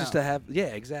idea is just to have. Yeah,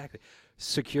 exactly.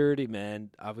 Security, man.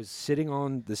 I was sitting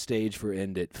on the stage for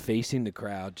End It, facing the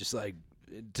crowd, just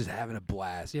having a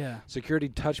blast. Yeah. Security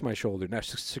touched my shoulder. Now,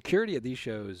 security at these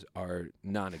shows are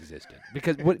non-existent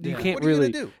because you can't what are really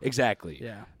you gonna do? Exactly.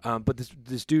 Yeah. But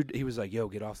this dude, he was like, "Yo,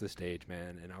 get off the stage,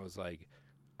 man," and I was like,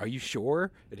 "Are you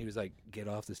sure?" And he was like, "Get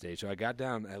off the stage." So I got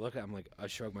down. I look at him, like, I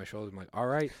shrugged my shoulders. I'm like, "All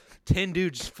right." 10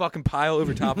 dudes just fucking pile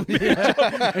over top of me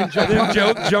and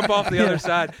jump off the other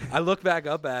side. I look back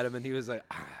up at him, and he was like,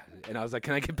 and I was like,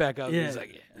 "Can I get back up?" And he's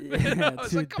like, "Yeah." I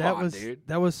was dude, like, "Come on, dude."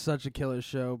 That was such a killer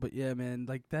show. But yeah, man,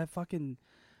 like that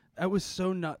was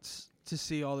so nuts to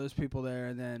see all those people there.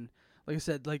 And then, like I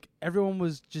said, like everyone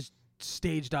was just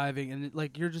stage diving, and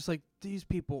like you're just like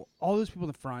all those people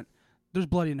in the front. There's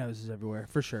bloody noses everywhere,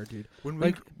 for sure, dude. When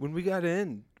we got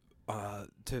in, as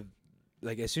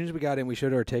soon as we got in, we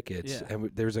showed our tickets,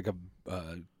 and there was like a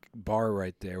bar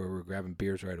right there where we were grabbing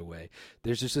beers right away.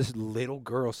 There's just this little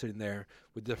girl sitting there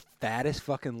with the fattest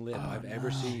fucking lip I've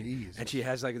ever seen. Jesus. And she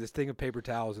has like this thing of paper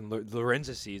towels, and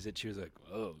Lorenza sees it. She was like,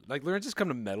 "Oh." Like Lorenza's come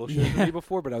to metal shows with me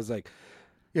before, but I was like,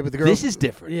 yeah, but the girl, this is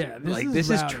different. Yeah, this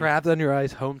is Trapped on Your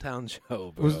Eyes hometown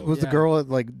show, bro. Was the girl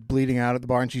like bleeding out at the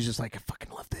bar, and she's just like, "I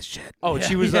fucking love this shit." Oh,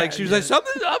 she was like,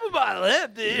 "Something's up with my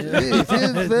lip,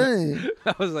 dude."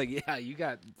 I was like, "Yeah, you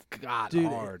got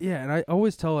hard." Yeah, and I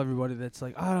always tell everybody that's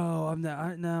like, "Oh, I'm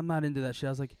not into that shit."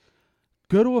 I was like,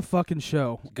 go to a fucking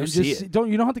show. Go see it.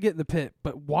 You don't have to get in the pit,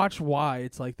 but watch why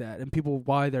it's like that and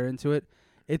why they're into it.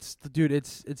 It's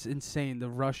insane the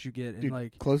rush you get, and dude,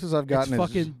 like closest I've gotten is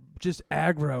fucking just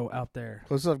aggro out there.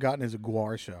 Closest I've gotten is a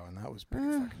Guar show, and that was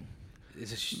pretty fucking.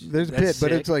 There's a pit,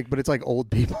 sick. but it's like old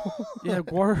people. Yeah,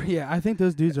 Guar. Yeah, I think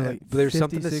those dudes are like. There's 50,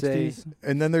 something to 60s. say,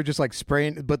 and then they're just like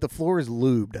spraying. But the floor is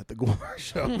lubed at the Guar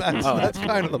show. That's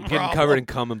kind of the problem. Getting covered in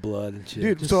cum and blood and shit.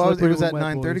 Dude, just so it was at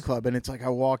 9:30 boys. Club, and it's like I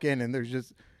walk in, and there's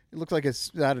just it looks like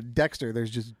it's out of Dexter.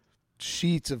 There's just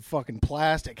sheets of fucking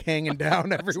plastic hanging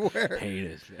down everywhere.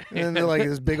 Heinous. And then like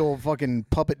this big old fucking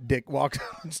puppet dick walks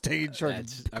on stage,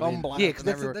 starts cum blast. Yeah, because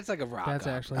that's like a rock. That's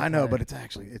actually. I know, but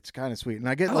it's kind of sweet, and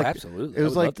I get absolutely. It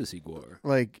was I would like love to see Guar.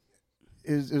 Like.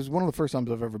 It was one of the first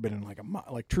times I've ever been in like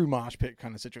a true mosh pit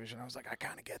kind of situation. I was like, I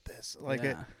kind of get this. Like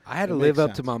I had to live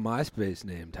up to my MySpace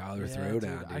name, Tyler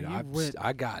Throwdown, dude.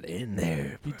 I got in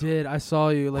there. Bro. You did. I saw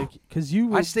you because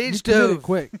I stage dove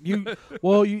quick. You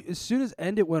as soon as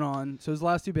End It went on. So his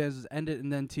last two bands was End It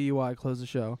and then TUI closed the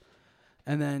show,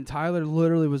 and then Tyler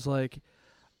literally was like,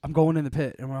 "I'm going in the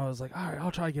pit," and I was like, "All right,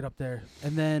 I'll try to get up there,"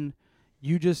 and then.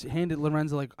 You just handed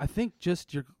Lorenzo I think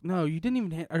just you didn't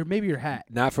even or maybe your hat.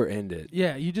 Not for End It.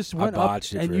 Yeah, you just went up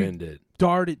and you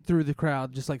darted through the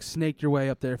crowd, just like snaked your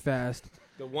way up there fast.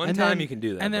 The one time you can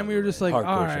do that. And then we were just like, all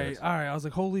right. I was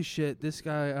like, holy shit, this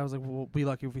guy. I was like, we'll be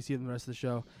lucky if we see him the rest of the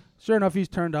show. Sure enough, he's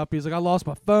turned up. He's like, I lost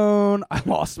my phone. I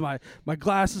lost my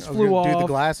glasses flew off. Dude, the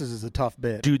glasses is a tough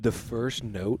bit. Dude, the first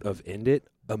note of End It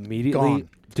immediately. Gone.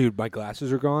 Dude, my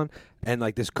glasses are gone. And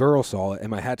like this girl saw it, and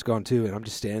my hat's gone too. And I'm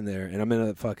just standing there, and I'm in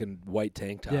a fucking white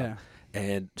tank top. Yeah.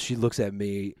 And she looks at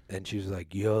me, and she was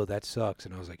like, "Yo, that sucks."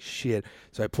 And I was like, "Shit."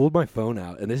 So I pulled my phone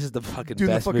out, and this is the fucking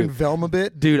best the fucking move. Velma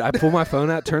bit. Dude, I pull my phone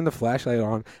out, turn the flashlight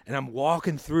on, and I'm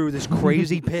walking through this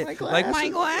crazy pit. my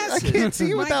glasses. I can't see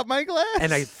you without my glasses.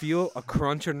 And I feel a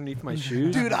crunch underneath my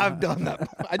shoes. Dude, I've done that.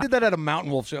 I did that at a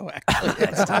Mountain Wolf show, actually.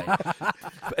 That's tight.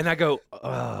 And I go,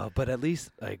 but at least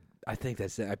like. I think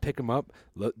that's it. I pick them up.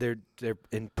 Look, they're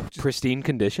in pristine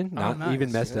condition, not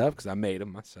even messed up because I made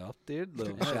them myself, dude.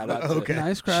 Little shout out to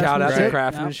nice shout out to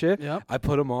craftsmanship. Yep. I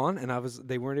put them on, and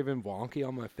they weren't even wonky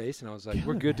on my face, and I was like,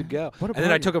 we're good to go. And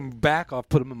then I took them back off,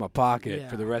 put them in my pocket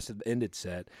for the rest of the Ended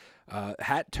set.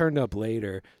 Hat turned up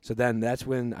later, so then that's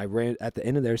when I ran at the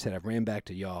end of their set. I ran back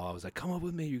to y'all. I was like, "Come up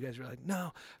with me." You guys were like,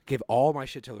 "No." I gave all my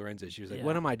shit to Lorenza. She was like,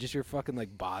 "What am I? Just your fucking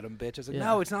like bottom bitch?" I was like,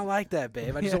 "No, it's not like that,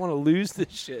 babe. I just don't want to lose this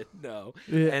shit." No.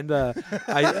 And I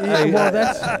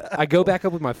go back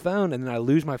up with my phone, and then I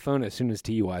lose my phone as soon as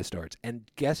TUI starts. And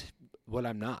guess what?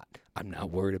 I'm not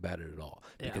worried about it at all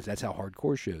because that's how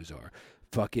hardcore shows are.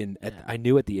 I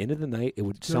knew at the end of the night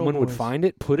someone would find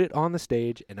it, put it on the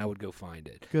stage, and I would go find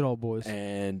it. Good old boys.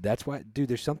 And that's why, dude,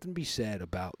 there's something to be said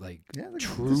about like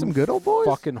true some good old boys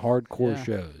fucking hardcore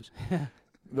shows.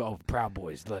 Oh, Proud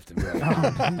Boys left and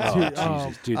right.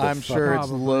 Jesus, dude, I'm sure it's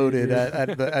loaded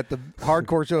at the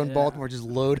hardcore show in Baltimore, just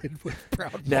loaded with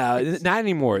Proud Boys. No, not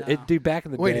anymore. No. Dude, back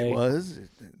in the day. Wait, it was?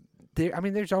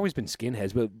 There's always been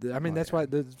skinheads, but that's why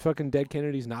the fucking Dead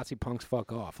Kennedys, Nazi punks,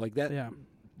 fuck off like that. Yeah.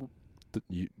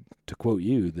 To quote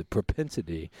you, the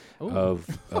propensity of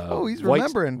he's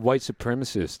remembering white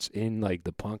supremacists in like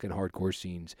the punk and hardcore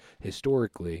scenes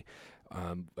historically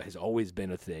has always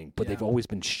been a thing, but they've always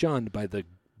been shunned by the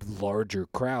larger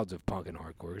crowds of punk and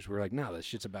hardcore. We're like, no, that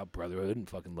shit's about brotherhood and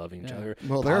fucking loving each other.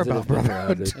 Well, they're about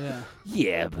brotherhood.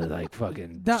 Yeah, but like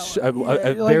fucking a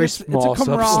very small it's a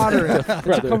camaraderie.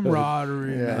 It's a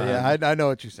camaraderie. Yeah, I know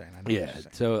what you're saying.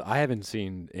 So I haven't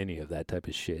seen any of that type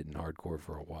of shit in hardcore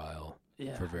for a while.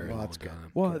 Yeah. For a very long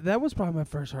time. Well, that was probably my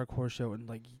first hardcore show in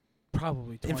like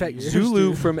probably 20 In fact, years,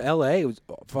 Zulu from L.A. was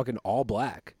fucking all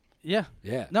black. Yeah.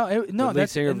 Yeah. No,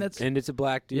 that's and it's a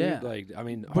black dude. Yeah. Like, I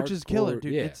mean, which is killer,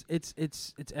 dude. Yeah.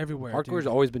 It's everywhere. Hardcore's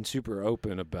always been super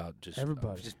open about just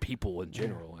everybody, just people in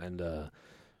general, and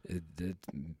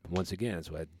once again, that's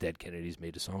why Dead Kennedys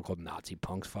made a song called "Nazi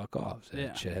Punks Fuck Off." So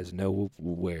that shit has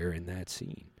nowhere in that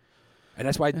scene. And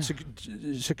that's why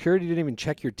security didn't even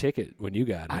check your ticket when you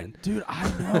got in. Dude, I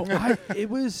know. It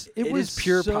was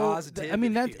pure so, positive. I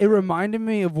mean, it reminded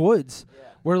me of Woods,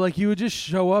 where like you would just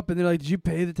show up and they're like, "Did you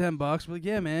pay the $10?" We're like,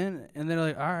 "Yeah, man." And they're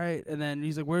like, "All right." And then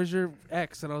he's like, "Where's your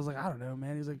ex?" And I was like, "I don't know,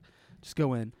 man." He's like, "Just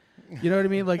go in." You know what I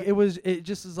mean? Like it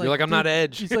just is like. You're like, "I'm not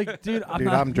Edge." He's like, "Dude,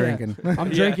 I'm drinking. I'm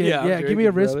drinking. Yeah, give me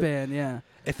a wristband." Yeah.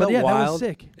 It felt wild. That was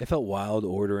sick. It felt wild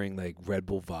ordering like Red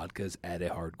Bull vodkas at a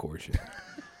hardcore show.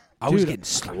 I was getting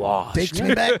sloshed. Takes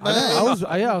me back. I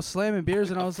was slamming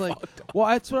beers, and I was like, well,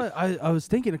 that's what I was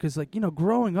thinking, because like, you know,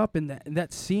 growing up in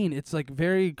that scene, it's like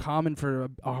very common for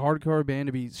a hardcore band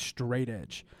to be straight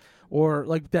edge. Or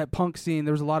like that punk scene,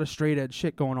 there was a lot of straight edge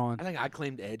shit going on. I think I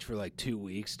claimed edge for like 2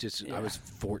 weeks. I was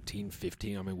 14,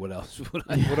 15. I mean, what else would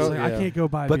I? I can't go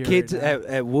buy. But beer kids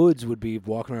at Woods would be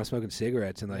walking around smoking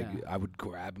cigarettes, and like I would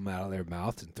grab them out of their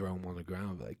mouths and throw them on the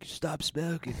ground, like, "Stop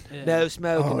smoking, no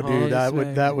smoking." Oh, dude,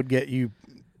 that would get you.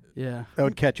 Yeah, that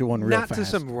would catch you one real fast. Not to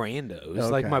some randos,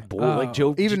 like my boy, like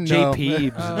Joe, even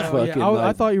JP.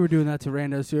 I thought you were doing that to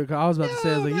randos too. I was about to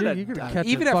say, like, you're gonna catch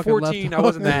even at 14, I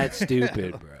wasn't that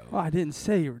stupid, bro. Well, I didn't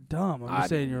say you were dumb. I'm just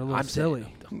saying you're a little silly.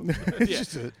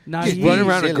 Just running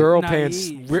around in girl pants,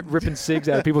 ripping cigs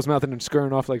out of people's mouth and then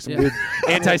scurrying off like some weird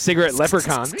anti-cigarette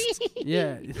leprechaun.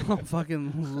 Yeah,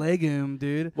 fucking legume,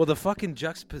 dude. Well, the fucking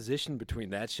juxtaposition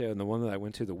between that show and the one that I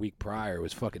went to the week prior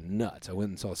was fucking nuts. I went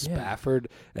and saw Spafford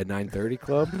at 930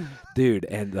 Club, dude,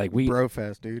 and like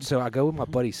Brofest, dude. So I go with my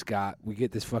buddy Scott. We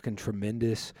get this fucking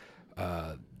tremendous,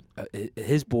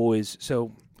 his boys.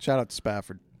 So shout out to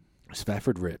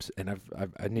Spafford rips, and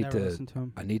I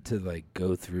need to like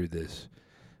go through this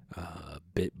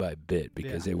bit by bit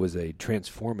because it was a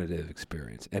transformative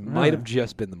experience and might have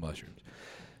just been the mushrooms.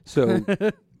 So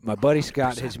my buddy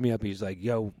Scott hits me up. He's like,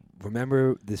 "Yo,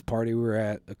 remember this party we were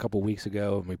at a couple weeks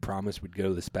ago, and we promised we'd go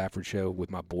to the Spafford show with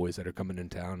my boys that are coming in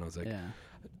town?" I was like,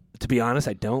 to be honest,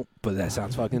 I don't, but that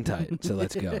sounds fucking tight, so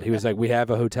let's go. He was like, "We have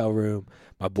a hotel room.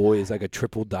 My boy is like a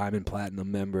triple diamond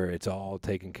platinum member. It's all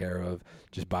taken care of.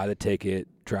 Just buy the ticket,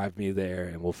 drive me there,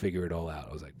 and we'll figure it all out."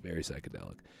 I was like, very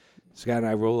psychedelic. Scott and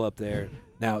I roll up there.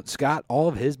 Now, Scott, all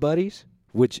of his buddies,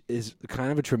 which is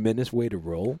kind of a tremendous way to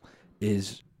roll,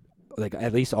 is like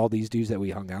at least all these dudes that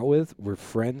we hung out with were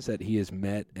friends that he has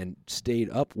met and stayed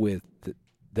up with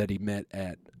that he met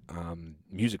at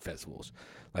music festivals.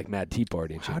 Like Mad Tea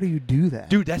Party and shit. How do you do that?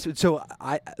 Dude, that's so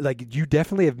I like you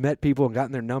definitely have met people and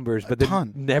gotten their numbers, but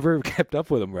then never kept up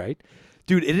with them, right?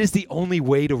 Dude, it is the only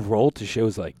way to roll to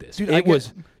shows like this. Dude, it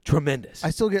was tremendous. I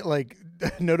still get like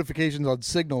notifications on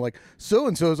Signal, like so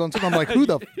and so is on Signal. I'm like, who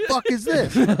the fuck is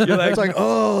this? You're like, it's like,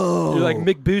 oh, you're like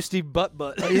Mick Boosty Butt.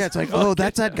 Yeah, it's like, oh,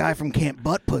 that's that guy from Camp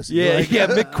Butt Pussy. Yeah, like,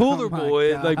 Mick Cooler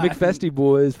Boy, like Mick Festy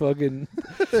Boy is fucking.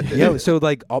 Yo, so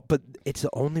like, but it's the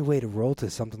only way to roll to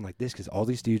something like this because all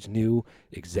these dudes knew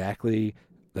exactly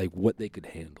like what they could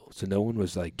handle. So no one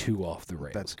was like too off the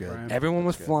rails. That's good. Right. Everyone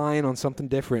was flying on something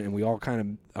different, and we all kind of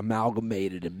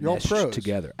amalgamated and You're all meshed pros.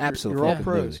 together. Absolutely. You're all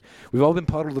pros. We've all been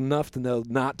puddled enough to know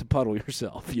not to puddle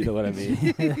yourself. You know what I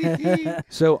mean?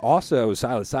 So also,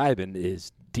 psilocybin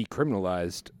is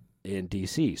decriminalized in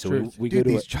D.C. So we Dude, go to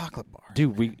these chocolate bars.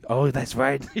 Dude, oh, that's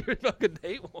right. You're fucking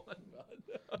hate one.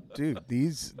 Dude,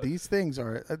 these things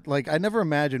are like, I never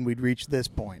imagined we'd reach this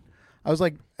point. I was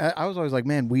always like,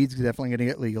 man, weed's definitely going to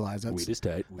get legalized. Weed is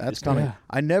tight. That's coming. Yeah.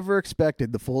 I never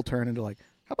expected the full turn into like,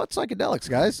 how about psychedelics,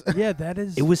 guys? Yeah, that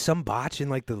is. It was some botch in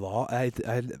like the law.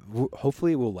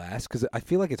 Hopefully it will last because I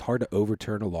feel like it's hard to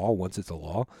overturn a law once it's a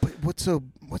law. But what's so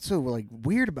like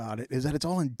weird about it is that it's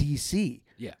all in D.C.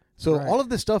 Yeah. So all of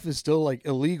this stuff is still like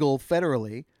illegal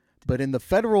federally, but in the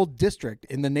federal district,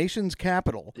 in the nation's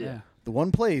capital, the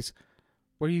one place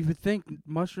where you would think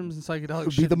mushrooms and psychedelics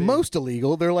would be the most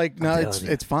illegal, they're like, no,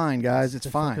 it's fine, guys, it's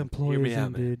fine. Hear me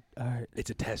out, dude. All right. It's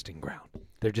a testing ground.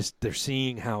 They're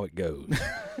seeing how it goes.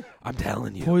 I'm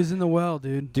telling you. Poison the well,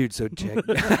 dude. Dude, so check.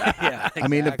 Yeah, exactly. I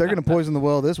mean, if they're going to poison the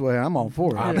well this way, I'm all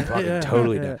for it. I'm fucking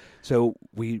totally down. So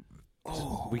we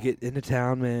get into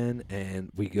town, man, and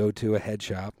we go to a head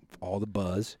shop, all the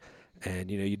buzz,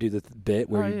 and you do the bit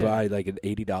where you buy like an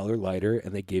 $80 lighter,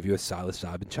 and they give you a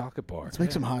psilocybin chocolate bar. Let's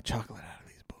make some hot chocolate out of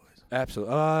these boys.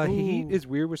 Absolutely. Heat is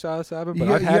weird with psilocybin, but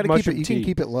I've had mushroom tea. tea. You can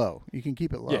keep it low. You can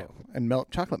keep it low and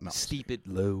melt. Chocolate melts. Steep it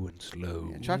low and slow.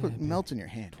 Yeah, chocolate melts in your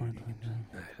hand.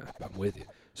 I'm with you.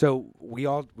 So we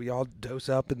all dose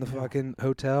up in the fucking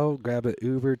hotel, grab an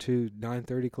Uber to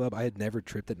 930 Club. I had never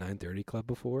tripped at 930 Club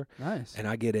before. Nice. And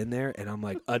I get in there, and I'm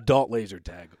like, adult laser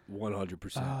tag,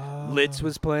 100%. Litz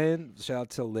was playing. Shout out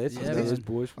to Litz. Yeah, those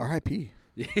boys. R.I.P.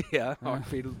 Yeah,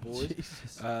 R.I.P. to the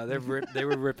boys. They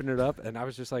were ripping it up, and I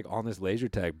was just like on this laser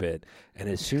tag bit. And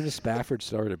as soon as Spafford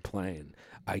started playing,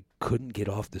 I couldn't get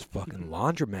off this fucking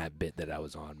laundromat bit that I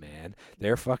was on, man.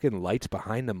 Their fucking lights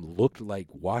behind them looked like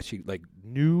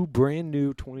brand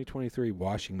new 2023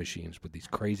 washing machines with these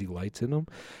crazy lights in them.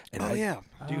 And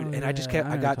I just kept.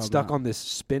 I got stuck on this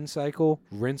spin cycle,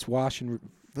 rinse, wash, and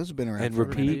those have been around and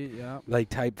repeat, like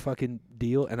type fucking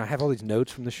deal. And I have all these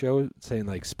notes from the show saying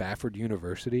like Spafford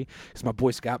University, because my boy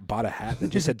Scott bought a hat that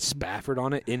just said Spafford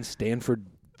on it in Stanford.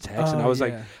 Text, and I was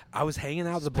like, I was hanging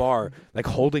out at the bar, like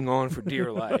holding on for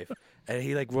dear life, and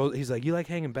he's like, you like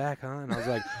hanging back, huh? And I was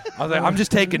like, I'm just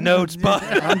taking notes, but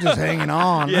I'm just hanging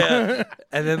on. Yeah.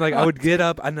 And then like I would get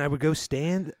up and I would go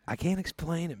stand. I can't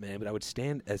explain it, man, but I would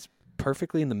stand as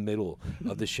perfectly in the middle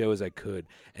of the show as I could,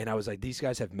 and I was like, these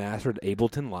guys have mastered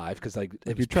Ableton Live because like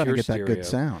it was trying to get stereo. that good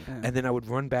sound. Yeah. And then I would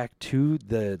run back to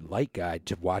the light guy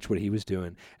to watch what he was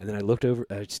doing, and then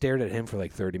I stared at him for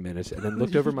like 30 minutes, and then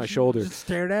looked over my shoulder. Just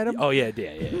stared at him. Oh yeah.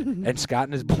 And Scott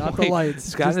and his boy, not the lights.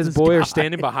 Scott and his boy are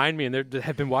standing behind me, and they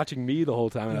have been watching me the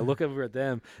whole time. And I look over at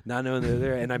them, not knowing they're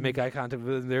there, and I make eye contact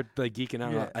with them. They're like geeking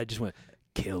out. Yeah. I just went,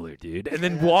 killer, dude, and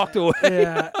then walked away.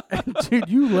 Yeah, dude,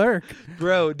 you lurk,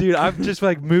 bro. Dude, I'm just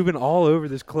like moving all over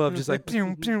this club, just like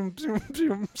pew, pew, pew,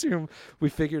 pew, pew. We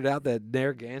figured out that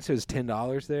Narragansett was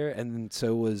 $10 there, and then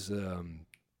so was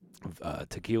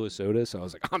tequila soda. So I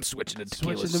was like, I'm switching to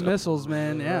tequila soda. Switching to missiles,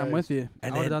 man. Yeah, I'm with you.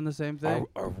 And I would have done the same thing.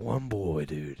 Our one boy,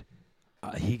 dude,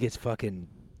 he gets fucking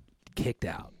kicked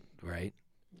out, right?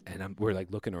 And we're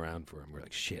like looking around for him. We're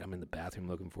like, shit, I'm in the bathroom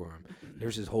looking for him.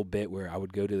 There's this whole bit where I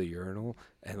would go to the urinal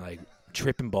and like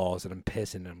tripping balls and I'm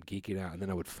pissing and I'm geeking out, and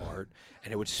then I would fart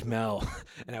and it would smell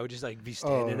and I would just like be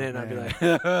standing there and I'd be like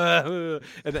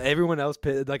and then everyone else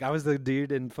like I was the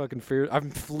dude in fucking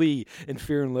Flea in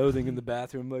Fear and Loathing in the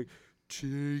bathroom, like,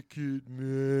 take it,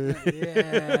 man.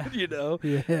 Yeah.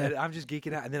 Yeah. And I'm just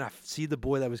geeking out. And then I see the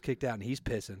boy that was kicked out, and he's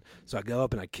pissing. So I go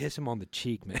up and I kiss him on the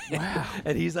cheek, man. Wow.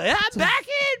 And he's like, I'm back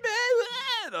in, man.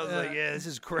 And I was like, yeah, this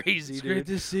is crazy, it's dude. Great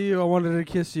to see you. I wanted to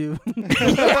kiss you.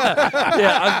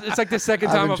 It's like the second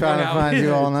time I've been trying to find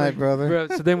you all night, brother. Bro,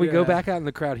 so then we go back out in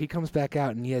the crowd. He comes back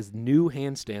out, and he has new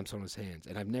hand stamps on his hands.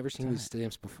 And I've never seen these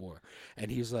stamps before. And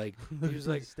he's like, he's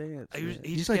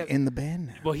like in the band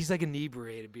now. Well, he's like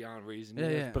inebriated beyond reason.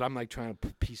 Yeah. But I'm like trying to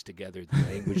piece together the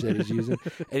language that he's using.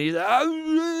 And he's like,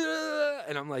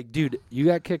 and I'm like, dude, you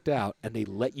got kicked out and they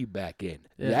let you back in.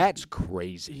 Yeah. That's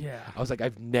crazy. Yeah. I was like,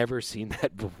 I've never seen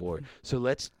that before. So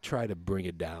let's try to bring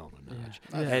it down a notch.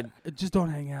 Yeah. And just don't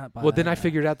hang out. Then I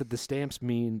figured out that the stamps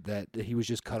mean that he was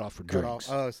just cut off for drinks.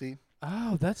 Oh, see.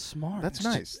 Oh, that's smart. That's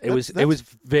nice. It was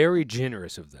very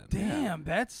generous of them. Damn,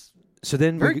 that's. So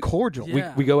then very cordial.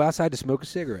 We go outside to smoke a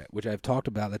cigarette, which I've talked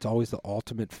about. That's always the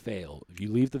ultimate fail. If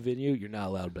you leave the venue, you're not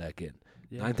allowed back in.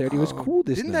 Yeah. 9:30 was cool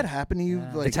this Didn't night. that happen to you?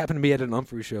 Yeah. Like, It's happened to me at an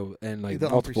Humphrey show and like the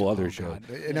multiple Humphrey other show. shows. God.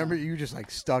 And I remember you just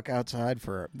like stuck outside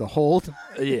for the whole time.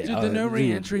 Yeah, Dude, the no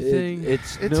re-entry thing.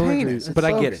 It's It's no heinous. re-entry, but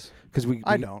I get sucks. it because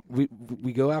I don't.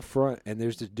 We go out front and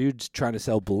there's the dudes trying to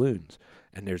sell balloons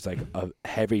and there's like a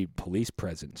heavy police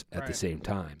presence at the same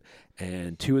time.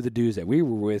 And two of the dudes that we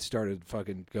were with started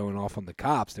fucking going off on the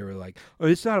cops. They were like, "Oh,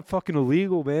 it's not fucking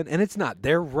illegal, man," and it's not.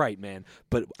 They're right, man.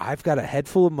 But I've got a head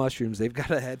full of mushrooms. They've got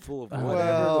a head full of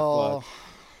whatever the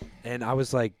fuck. And I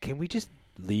was like, "Can we just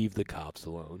leave the cops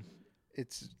alone?"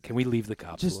 Can we leave the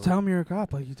cops Just alone? tell them you're a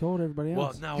cop, like you told everybody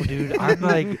else. Well, no, dude. I'm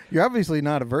like, You're obviously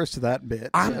not averse to that bit.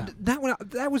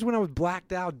 that was when I was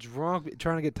blacked out, drunk,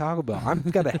 trying to get Taco Bell.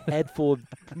 I've got a head full of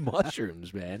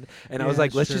mushrooms, man. And I was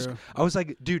like, I was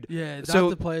like, dude. Yeah, that's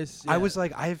so the place. I was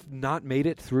like, I've not made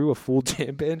it through a full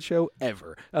jam band show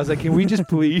ever. I was like, can we just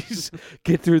please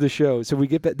get through the show? So we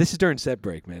get back. This is during set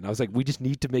break, man. I was like, we just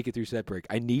need to make it through set break.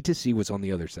 I need to see what's on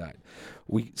the other side.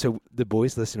 So the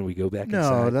boys listen and we go back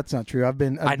inside. No, that's not true. I've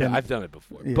done it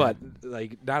before, Yeah. but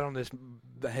like not on this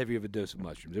heavy of a dose of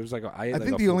mushrooms. It was like I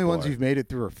think the only ones you've made it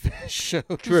through are fish shows.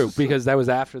 True, because that was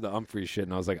after the Humphrey shit,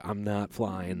 and I was like, I'm not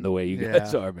flying the way you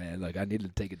guys are, man. Like I need to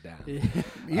take it down.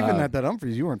 Even at that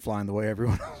Humphreys, you weren't flying the way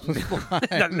everyone else was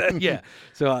flying. Yeah,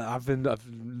 so I've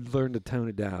learned to tone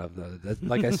it down.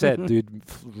 Like I said, dude,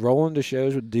 rolling to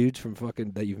shows with dudes from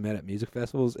fucking that you've met at music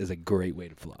festivals is a great way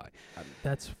to fly.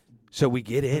 So we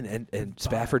get in, and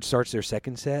Spafford starts their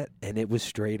second set, and it was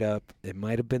straight up. It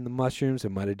might have been the mushrooms.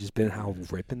 It might have just been how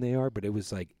ripping they are, but it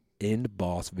was like end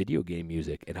boss video game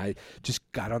music. And I just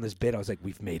got on this bit. I was like,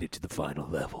 we've made it to the final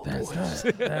level.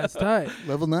 That's tight.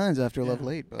 Level 9's after level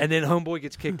 8. But. And then Homeboy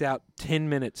gets kicked out 10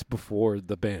 minutes before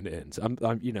the band ends. I'm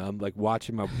like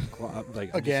watching my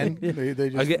like again. They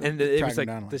just again, and it was track him like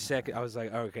down the second. I was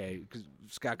like, okay, because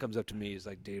Scott comes up to me. He's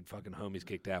like, dude, fucking homie's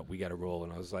kicked out. We got to roll.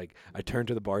 And I was like, I turned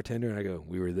to the bartender and I go,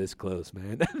 we were this close,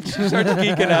 man. She starts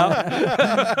geeking out.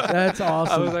 That's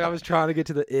awesome. I was trying to get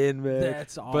to the end, man.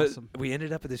 That's awesome. But we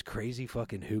ended up at this crazy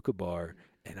fucking hookah bar.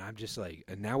 And I'm just like,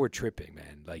 and now we're tripping,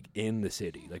 man, like in the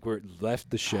city. Like we're left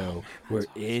the show. We're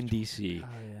in D.C.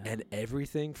 And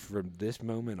everything from this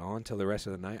moment on till the rest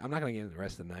of the night, I'm not going to get into the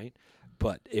rest of the night,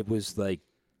 but it was like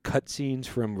cutscenes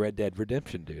from Red Dead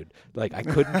Redemption, dude. Like I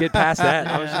couldn't get past that.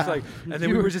 I was just like, and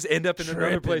then we would just end up in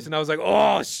another place, and I was like,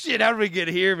 oh shit, how did we get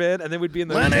here, man? And then we'd be in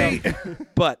the hotel.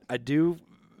 But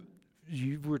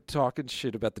you were talking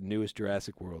shit about the newest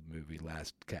Jurassic World movie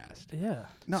last cast. Yeah.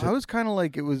 No, I was kind of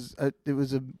like it was a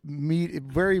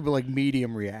very like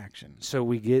medium reaction. So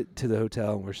we get to the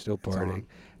hotel and we're still partying.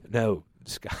 No,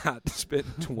 Scott spent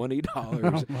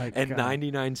 $20 and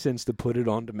 99 cents to put it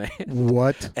on demand.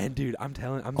 What? And dude, I'm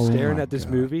staring at this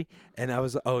movie, and I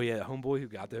was, oh yeah, homeboy who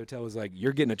got the hotel was like,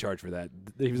 "You're getting a charge for that."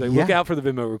 He was like, "Look out for the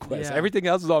Venmo request. Yeah. Everything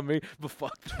else is on me." But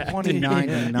fuck that.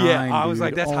 $20.99. Yeah, I was dude.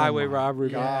 like, "That's highway robbery,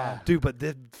 God. dude." But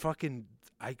the fucking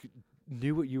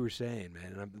knew what you were saying,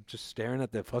 man. And I'm just staring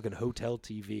at the fucking hotel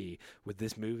TV with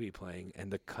this movie playing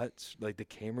and the cuts, like the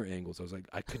camera angles. I was like,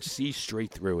 I could see straight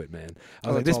through it, man. I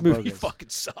was like, this movie fucking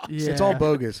sucks. Yeah. It's all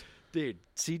bogus. Dude,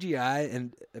 CGI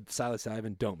and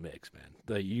Psilocybin don't mix, man.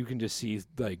 Like you can just see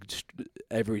like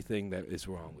everything that is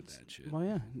wrong with that shit. Well,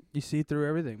 yeah, you see through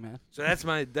everything, man. So that's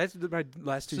my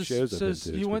last two shows. So I've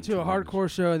been to. you went to a hardcore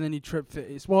show and then you tripped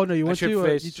face. Well, no, you went to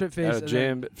you tripped face.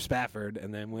 Jam Spafford,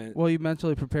 and then went. Well, you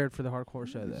mentally prepared for the hardcore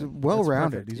show. He's Then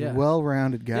well-rounded. He's a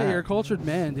well-rounded guy. Yeah, you're a cultured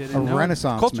man, dude. A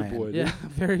renaissance culture man. boy. Yeah,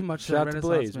 very much. Shout out to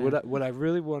Blaze. Man. What I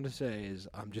really want to say is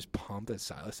I'm just pumped that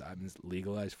Psilocybin's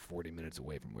legalized 40 minutes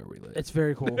away from where we live. It's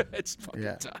very cool. It's fucking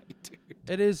tight, dude.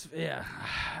 It is, yeah.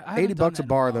 $80 a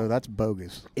bar though. That's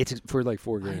bogus. It's for like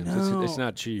 $4,000. It's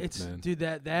not cheap, man. Dude,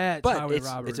 that's but highway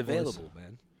robbery. It's available,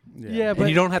 man. Yeah, but and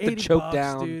you don't have to choke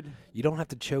down. Dude. You don't have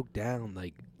to choke down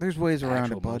like. There's ways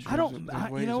around it, bud.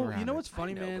 You know what's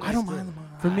funny, man? I don't mind them.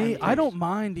 For me, I don't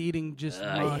mind eating just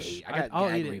mush. I got I'll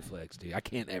gag eat reflex, dude. I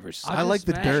can't ever. I like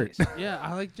the dirt. Yeah,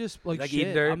 I like just like shit.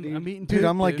 eating dirt, I'm eating dude. poop,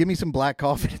 I'm like, give me some black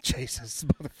coffee to chase this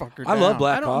motherfucker down. I love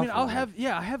black coffee.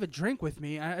 I have a drink with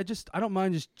me. I don't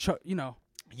mind just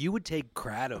You would take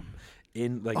kratom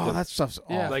in like that stuff's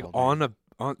awful. like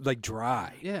on like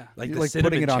dry. Yeah. Like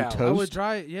putting it on toast. I would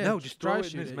dry it. Yeah. No, just throw dry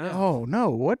it in his it, mouth. Oh no!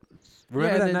 What?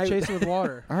 Remember that and then night? chase it with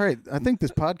water. All right, I think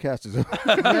this podcast is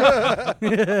over.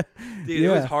 Dude, it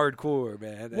was hardcore,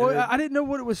 man. Well, I didn't know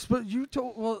what it was. You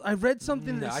told. Well, I read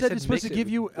something that said it's supposed to give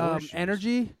you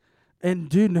energy. And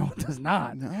dude, no one does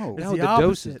not. No. It's No, the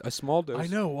dose is opposite. a small dose. I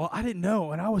know. Well, I didn't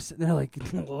know, and I was sitting there like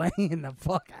laying the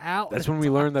fuck out. That's when we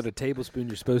learned that a tablespoon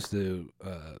you're supposed to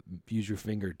use your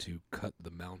finger to cut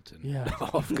the mountain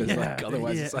off because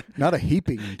otherwise it's like not a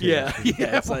heaping. yeah.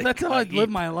 It's well, like that's how I live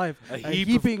my life. a A heap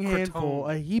heaping of handful,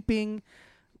 kratom. a heaping,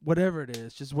 whatever it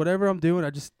is. Just whatever I'm doing, I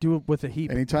just do it with a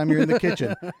heap. Anytime you're in the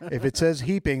kitchen, if it says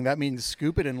heaping, that means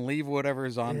scoop it and leave whatever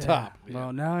is on top.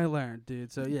 Well, now I learned,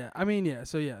 dude. So yeah, I mean, yeah.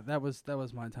 So yeah, that was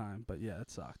my time. But yeah, it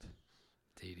sucked.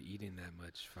 Dude, eating that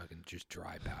much fucking just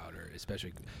dry powder,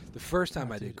 especially the first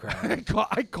time I did crack.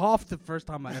 I coughed the first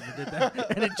time I ever did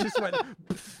that, and it just went.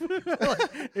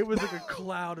 It was like a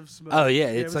cloud of smoke. Oh yeah,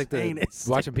 It it's was like heinous.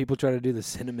 watching people try to do the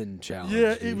cinnamon challenge.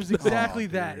 Yeah, dude. it was exactly Oh,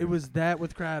 that. dude. It was that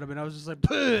with kratom, and I was just like,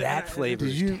 that flavor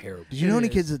Did is you terrible. Did you know It any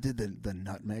is. kids that did the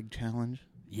nutmeg challenge?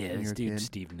 Yeah, when you this were a dude kid?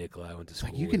 Steve Nicola I went to It's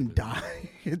school like you with. can die.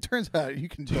 It turns out you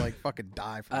can like fucking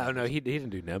die from. I don't know. He didn't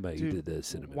do nutmeg. He Dude, did the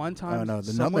cinnamon. one time, Oh no,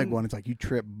 the someone, nutmeg one. It's like you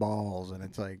trip balls, and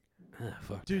it's like,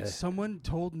 Fuck dude, that. someone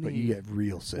told me. but you get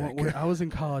real sick. When I was in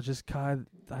college, this guy,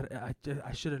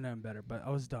 I should have known better, but I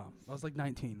was dumb. I was like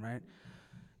 19, right?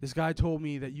 This guy told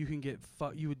me that you can get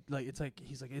you would like it's like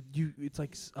he's like it's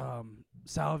like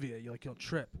salvia. You'll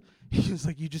trip. He was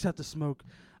like you just have to smoke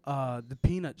the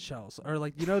peanut shells or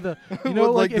like the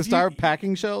like the if star you,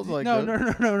 packing shells. Like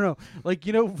no. Like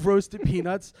roasted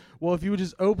peanuts. Well, if you would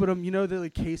just open them, the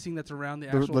like casing that's around the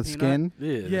actual the peanut. skin.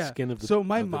 Yeah, the skin of the. So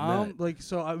my of the mom, nut.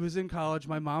 so I was in college.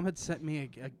 My mom had sent me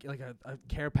a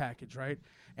care package, right?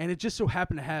 And it just so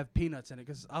happened to have peanuts in it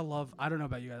because I don't know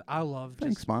about you guys, I love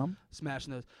Thanks, just Mom.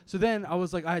 smashing those. So then I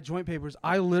was like, I had joint papers.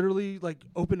 I literally like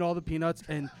opened all the peanuts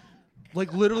and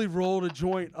like literally rolled a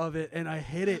joint of it and I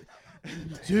hit it.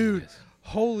 Dude,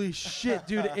 holy shit,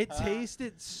 dude. It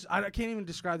tasted, I can't even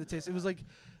describe the taste. It was like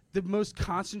the most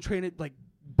concentrated, like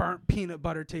burnt peanut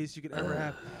butter taste you could ever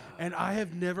have. And I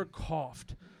have never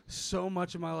coughed so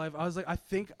much in my life. I was like, I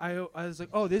was like,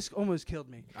 oh, this almost killed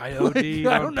me. I OD'd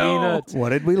I on don't know. peanuts. What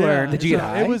did we learn? Did you get so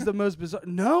high? It was the most bizarre.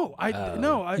 No,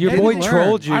 Your boy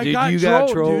trolled you, dude. You got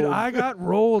trolled. dude. I got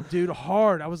rolled, dude,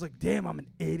 hard. I was like, damn, I'm an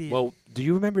idiot. Well, do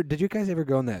you remember? Did you guys ever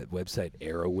go on that website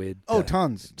Arrowhead? Oh,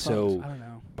 tons. So I don't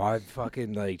know. my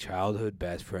fucking like childhood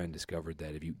best friend discovered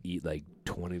that if you eat like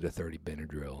 20 to 30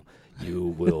 Benadryl, you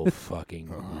will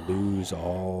fucking lose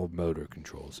all motor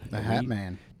controls. The Hat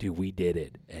Man. Dude, we did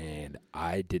it, and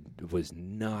I was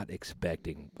not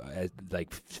expecting,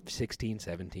 like 16,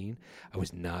 17, I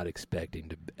was not expecting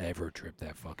to ever trip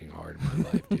that fucking hard in my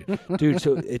life, dude. Dude,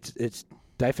 so it's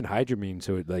diphenhydramine,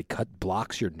 so it like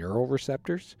blocks your neural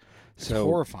receptors. It's So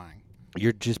horrifying.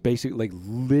 you're just basically like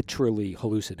literally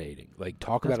hallucinating. Like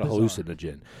talk That's about a bizarre.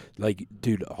 hallucinogen. Like,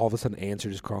 dude, all of a sudden ants are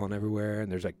just crawling everywhere,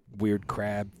 and there's like weird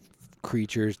crab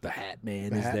creatures. The Hat Man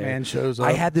The is Hat there. Man shows up.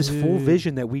 I had this full Dude.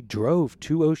 vision that we drove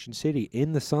to Ocean City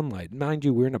in the sunlight. Mind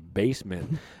you, we're in a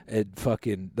basement. And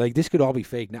fucking like this could all be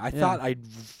fake. Now I thought I'd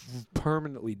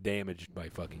permanently damaged my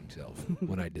fucking self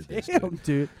when I did this. Damn,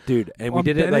 dude. Dude, and we On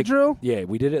did it like Benadryl?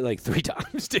 we did it like 3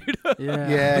 times, dude.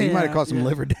 Yeah, you might have caused some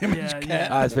liver damage, Yeah,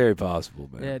 cat. It's very possible,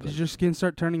 man. Yeah, but did your skin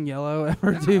start turning yellow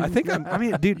ever, dude? I think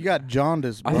dude, You got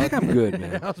jaundice. I think I'm good,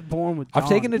 man. I was born with I've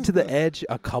taken it jaundice. to the edge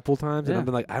a couple times, and Yeah. I've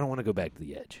been like, I don't want to go back to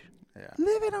the edge. Yeah.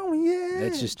 Living on the edge.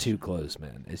 It's just too close,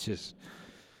 man. It's just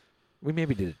we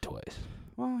maybe did it twice.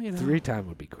 Well, 3 times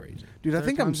would be crazy. Dude, I Third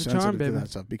think I'm time's the charm, sensitive to baby. that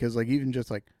stuff because, like, even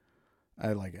just like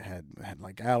I like had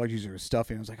like allergies or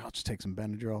stuffing. I was like, I'll just take some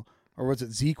Benadryl, or was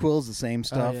it Z-Quil's the same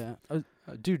stuff? Yeah.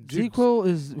 Dude, ZQL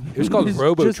is. it was called is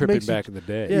robo just tripping makes you back in the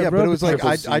day. Yeah, Yeah, but it was like Triple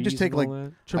I just Cs take and like all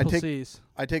that. triple take- C's.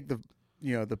 I take the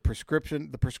the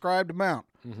prescribed amount.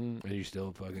 And you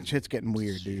still fucking. Shit's getting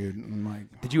weird, dude. I'm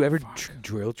like, Did you ever fuck.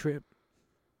 drill trip?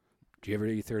 Did you ever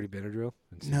eat 30 Benadryl?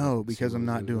 And see No, what- see because what I'm it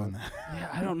not was doing about? that. Yeah,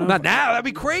 I don't know. Not now. That'd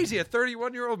be crazy. A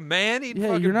 31-year-old man eating Yeah,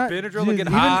 fucking you're not- Benadryl dude, and get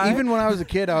high. Even when I was a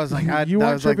kid, I was like, I you was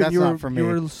weren't like, tripping. that's You were, not for me. you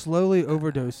were slowly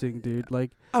overdosing, dude.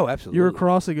 Like oh, absolutely. you were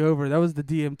crossing over. That was the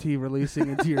DMT releasing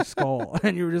into your skull,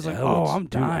 and you were just like, No, "Oh, it's- I'm dude,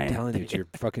 dying." I'm telling you, it's your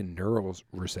fucking neural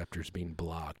receptors being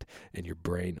blocked, and your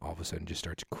brain all of a sudden just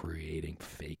starts creating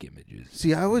fake images.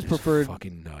 See, I always It's preferred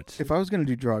fucking nuts. if I was gonna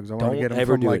do drugs, I want Don't to get them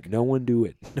ever from do like. it. No one do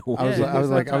it. No I was, Yeah, I was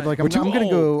like, exactly. I'm We're too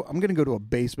gonna go to a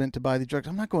basement to buy these drugs.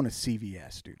 I'm not going to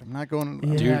CVS, dude. I'm not going. Yeah,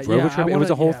 Dude, yeah, robo I tripping, it was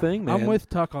wanna- a whole yeah. thing, man. I'm with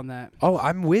Tuck on that. Oh,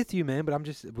 I'm with you, man. But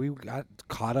we got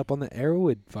caught up on the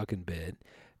Arrowwood fucking bit,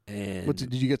 and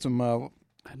Did you get some?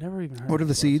 I never even heard. What of are the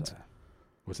this seeds? website.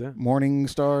 What's that? Morning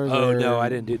Stars? Oh, no, I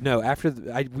didn't do it. No, after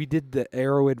we did the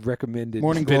Arrowhead recommended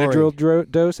Morning Benadryl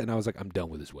dose, and I was like, I'm done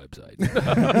with this website.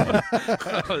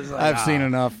 I was like, I've seen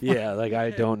enough. Yeah, like I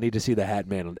don't need to see the Hat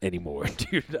Man anymore,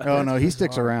 dude. Oh, no, he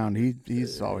sticks around.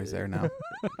 He's always there now.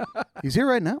 He's here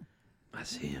right now. I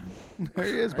see him. There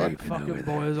he is, buddy. Fucking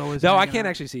boys always. No, I can't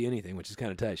actually see anything, which is kind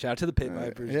of tight. Shout out to the Pit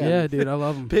Vipers. Yeah, dude, I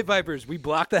love them. Pit Vipers, we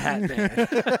blocked the Hat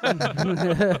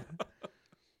Man.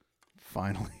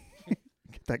 Finally.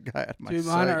 Get that guy out of my Dude,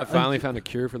 sight. I finally found a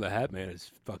cure for the Hat Man.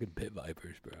 It's fucking Pit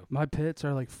Vipers, bro. My pits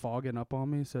are like fogging up on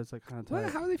me, so it's like kind of tight.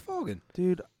 What? How are they fogging?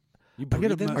 Dude, You I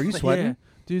get breathing? Are you sweating? Yeah.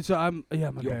 Dude, so my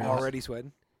You're barrels. already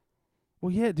sweating?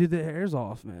 Well, yeah, dude, the air's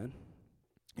off, man.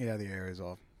 Yeah, the air is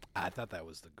off. I thought that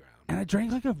was the ground. And I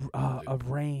drank like a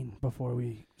rain before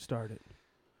we started.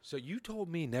 So you told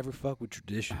me never fuck with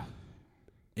tradition.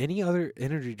 Any other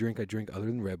energy drink I drink other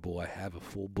than Red Bull, I have a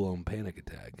full-blown panic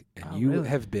attack. And you really?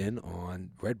 have been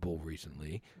on Red Bull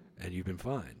recently, and you've been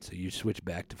fine. So you switched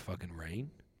back to fucking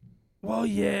rain? Well,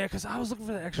 yeah, because I was looking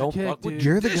for the extra Don't kick, fuck with dude.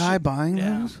 You're the guy buying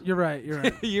Yeah, those? you're right. You're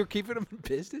right. You're keeping them in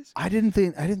business? I didn't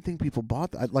think people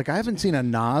bought that. Like, I haven't seen a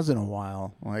Nas in a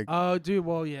while. Like, Oh, dude.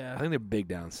 Well, I yeah. think they're big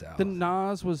down south. The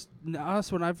Nas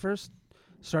when I first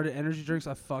started energy drinks.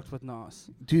 I fucked with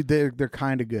Nas. dude, they're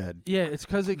kind of good. Yeah, it's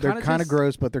because They're kind of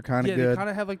gross, but they're kind of Yeah, good. they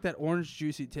kind of have like that orange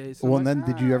juicy taste. Well, I'm and like,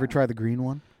 then did you ever try the green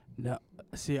one? No.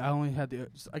 See, I only had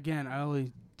I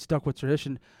only stuck with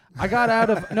tradition. I got out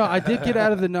of I did get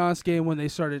out of the Nas game when they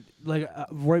started like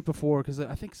right before because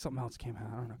I think something else came out.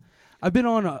 I don't know. I've been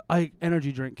on a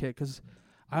energy drink kick because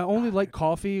I only like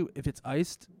coffee if it's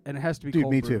iced and it has to be Dude,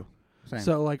 cold me brew. too. Same.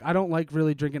 So like I don't like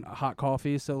really drinking hot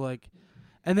coffee. So like,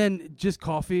 and then just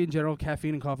coffee in general,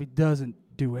 caffeine and coffee doesn't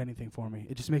do anything for me.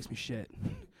 It just makes me shit.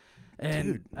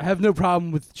 And Dude. I have no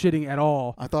problem with shitting at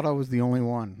all. I thought I was the only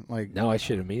one. Like, No, I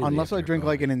should immediately. unless I after drink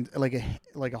coffee.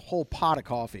 like a whole pot of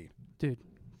coffee, Dude.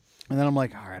 and then I'm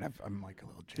like, all right, I'm like a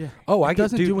little jittery. Yeah. Oh, I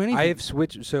doesn't dude, do anything. I have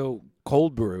switched. So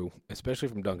cold brew, especially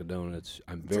from Dunkin' Donuts,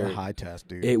 It's a high test,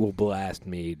 dude. It will blast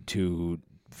me to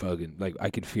fucking like I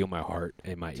can feel my heart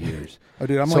in my ears. Oh,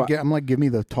 dude, I'm So like, give me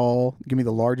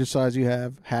the largest size you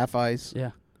have, half ice,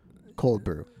 Yeah. cold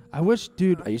brew. I wish,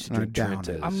 dude. I used to And drink I'm down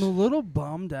Trentes. it. I'm a little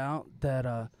bummed out that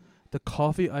the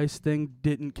coffee ice thing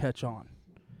didn't catch on.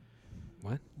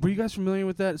 What? Were you guys familiar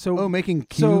with that? So Making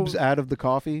cubes out of the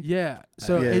coffee? yeah.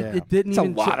 So Yeah, yeah. it didn't It's a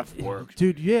even lot of work.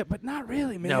 dude. Yeah, but not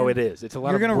really, man. No, it is. It's a lot.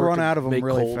 You're of gonna work run to out of 'em make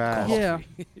really cold fast. coffee. Yeah.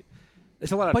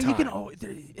 It's a lot of But time. you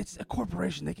can. It's a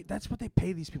corporation. That's what they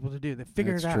pay these people to do. They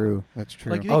figure That's it out. true. That's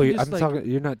true. Like, Oh, you can just,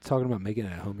 you're not talking about making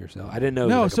it at home yourself. I didn't know.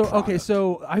 No, it was like a product.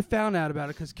 so I found out about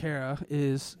it because Kara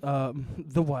is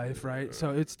the wife, right?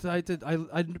 So it's I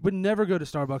would never go to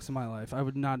Starbucks in my life. I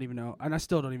would not even know, and I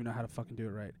still don't even know how to fucking do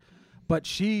it right. But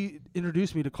she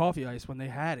introduced me to coffee ice when they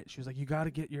had it. She was like, "You got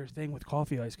to get your thing with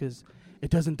coffee ice because it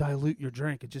doesn't dilute your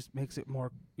drink. It just makes it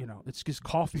more, it's just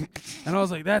coffee." And I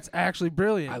was like, "That's actually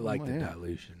brilliant." I like the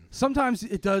dilution. Sometimes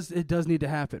it does need to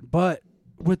happen, but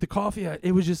with the coffee,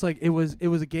 it was just like it was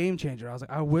a game changer. I was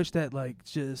like, I wish that like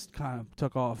just kind of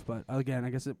took off, but again, I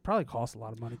guess it probably costs a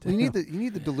lot of money too. you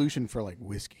need the dilution for like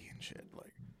whiskey and shit,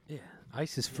 like Yeah,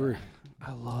 ice is free.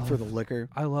 for the liquor.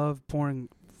 I love pouring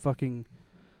fucking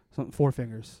 4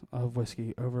 fingers of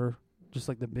whiskey over just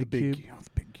like the big cube, the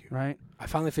big cube. right? I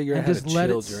finally figured And out how just to let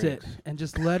chill it drinks. sit, and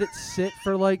just let it sit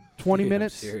for like 20 Dude,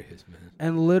 minutes. I'm serious, man.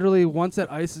 And literally, once that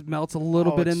ice melts a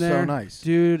little bit it's in there, so nice.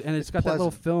 dude, and it's It's got that little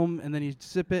pleasant. film, and then you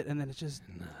sip it, and then it's just.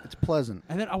 It's pleasant.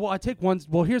 And then I take one.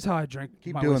 Well, here's how I drink.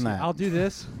 Keep my doing whiskey. that. I'll do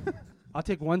this. I'll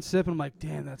take one sip, and I'm like,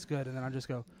 damn, that's good. And then I just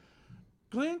go,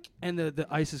 clink, and the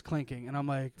ice is clinking, and I'm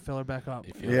like, fill her back up.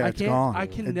 Yeah, it's gone. I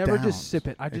can It never downs. just sip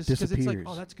it. I It just because it's like, disappears.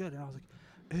 oh, that's good. And I was like,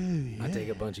 ooh, yeah. I take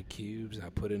a bunch of cubes. I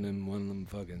put it in one of them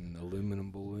fucking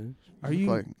aluminum balloons. Are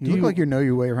you? You look like you know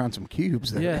your way around some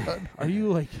cubes there. Yeah. Are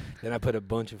you like? Then I put a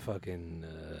bunch of fucking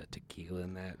tequila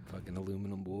in that fucking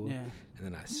aluminum bowl. Yeah. And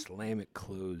then I slam it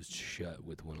closed shut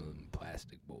with one of them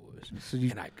plastic boys. So you,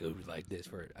 And I go like this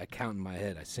for it. I count in my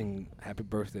head. I sing Happy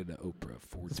Birthday to Oprah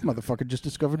 4 this times. motherfucker just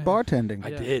discovered Yeah. bartending. I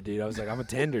Yeah. did, dude. I was like, I'm a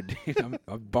tender, dude. I'm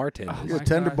a bartender. Oh You're a my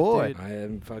tender God, boy. dude. I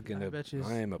am fucking. I bet you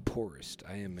I am a pourist.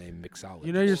 I am a mixologist.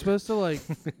 You know, you're supposed to like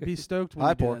be stoked when I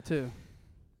you do pour. that too.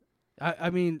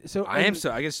 I mean, so I am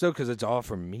so. I get stoked because it's all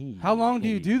for me. How long do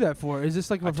you Hey. do that for? Is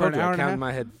this like I for told an you. hour I and a count half? in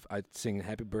my head. I sing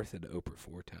Happy Birthday to Oprah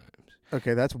 4 times.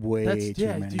 Okay, that's way That's- too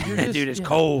yeah, many. dude, you're just- Dude, it's yeah.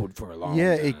 cold for a long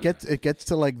Yeah, time. it gets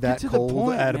to like that to the cold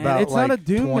point, at man. about It's like not a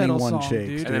doom 21 metal song, shakes.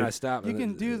 dude. And then I stop. You and can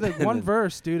then- do like and one then-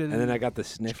 verse, dude, And then I got the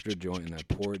snifter joint and I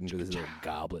pour it into this little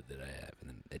goblet that I have, and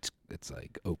then it's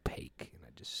like opaque, and I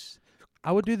just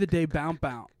I would do the day bow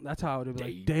bow. That's how I would do it.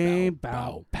 Like day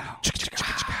bow bow.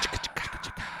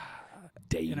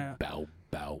 Day bow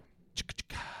bow.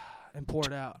 And pour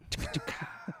it out.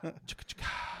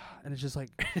 And it's just like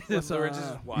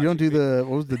you don't do the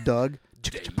what was the Doug?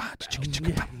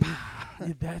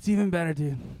 Yeah, that's even better,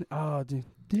 dude. Oh, dude.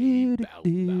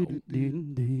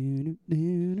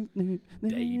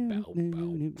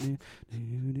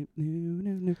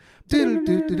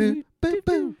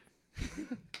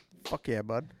 Fuck yeah,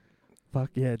 bud.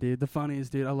 Fuck yeah, dude. The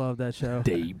funniest, dude. I love that show.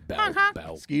 Day bow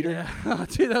bow. Skeeter. Yeah.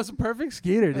 Dude, that was a perfect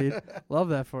Skeeter, dude. Love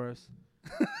that for us.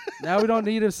 Now we don't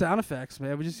need a sound effects,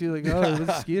 man. We just see like, oh, it was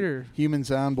a Skeeter. Human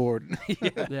soundboard.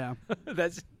 Yeah.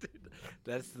 That's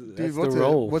Dude, the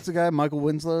role. What's the guy? Michael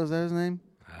Winslow, is that his name?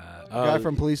 Guy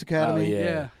from Police Academy? Oh,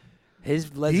 yeah.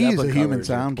 His Led He's Zeppelin a human covers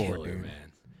are soundboard, killer, dude. Man.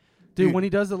 Dude, when he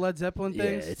does the Led Zeppelin Yeah,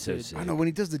 things. it's so sick. I know, when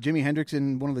he does the Jimi Hendrix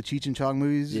in one of the Cheech and Chong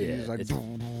movies, Yeah, he's like,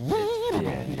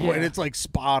 and it's like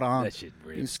spot on. That shit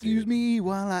rips, Excuse dude. me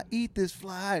while I eat this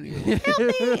fly. And he goes, help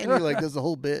me. And he like does the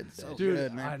whole bit. It's so Dude,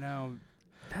 good, man. I know.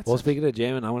 Well, speaking of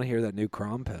jamming, I want to hear that new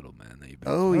Crom pedal, man. That you've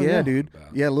been Oh, yeah, dude.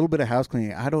 about. Yeah, a little bit of house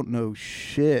cleaning. I don't know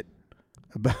shit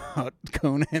about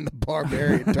Conan the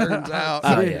Barbarian, turns out.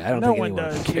 Oh, yeah, I don't No think one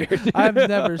anyone does. cared. I've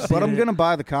never seen But I'm it. gonna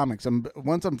buy the comics.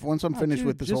 Once I'm finished dude,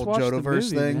 with this just whole watch the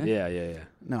Jodoverse movie, thing. man. Yeah.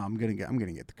 No, I'm gonna get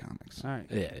the comics. All right.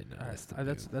 Yeah, no, All that's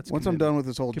right. That's Once I'm done with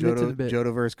this whole Commit to the bit.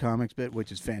 Jodoverse comics bit,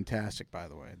 which is fantastic, by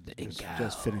the way. The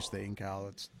Just finished the Incal.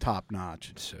 It's top notch.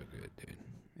 It's so good, dude.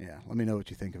 Yeah, let me know what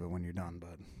you think of it when you're done,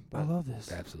 bud. I love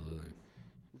this. Absolutely.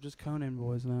 We're just Conan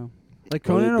boys now. Like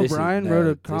Well, Conan this is- O'Brien no, wrote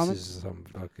a This comic. is some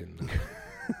fucking.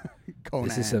 Conan.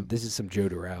 This is some Joe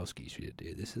Dorowski shit,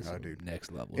 dude. This is dude.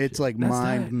 next level. It's shit. like That's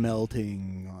mind tight.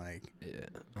 melting. Like, Yeah,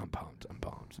 I'm pumped,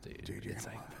 dude. Dude, you're it's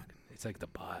gonna like love fucking, it's like the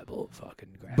Bible, fucking.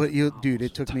 but dude, novels.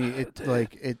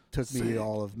 it took me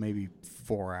all of maybe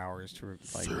 4 hours to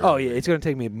like. Oh yeah, it's gonna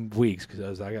take me weeks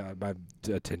because I got my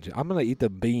attention. I'm gonna eat the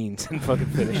beans and fucking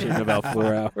finish it in about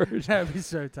 4 hours. That'd be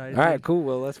so tight. All right, cool.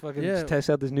 Well, let's fucking Yeah. test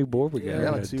out this new board we got. Yeah,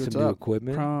 let's see some what's new up.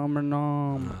 equipment.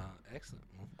 Promenade. Excellent.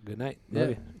 Well, good night. Yeah. Love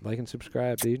you. Like and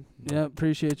subscribe, dude. Yeah,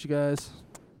 appreciate you guys.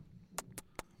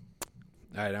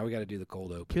 All right, now we got to do the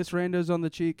cold open. Kiss randos on the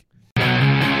cheek.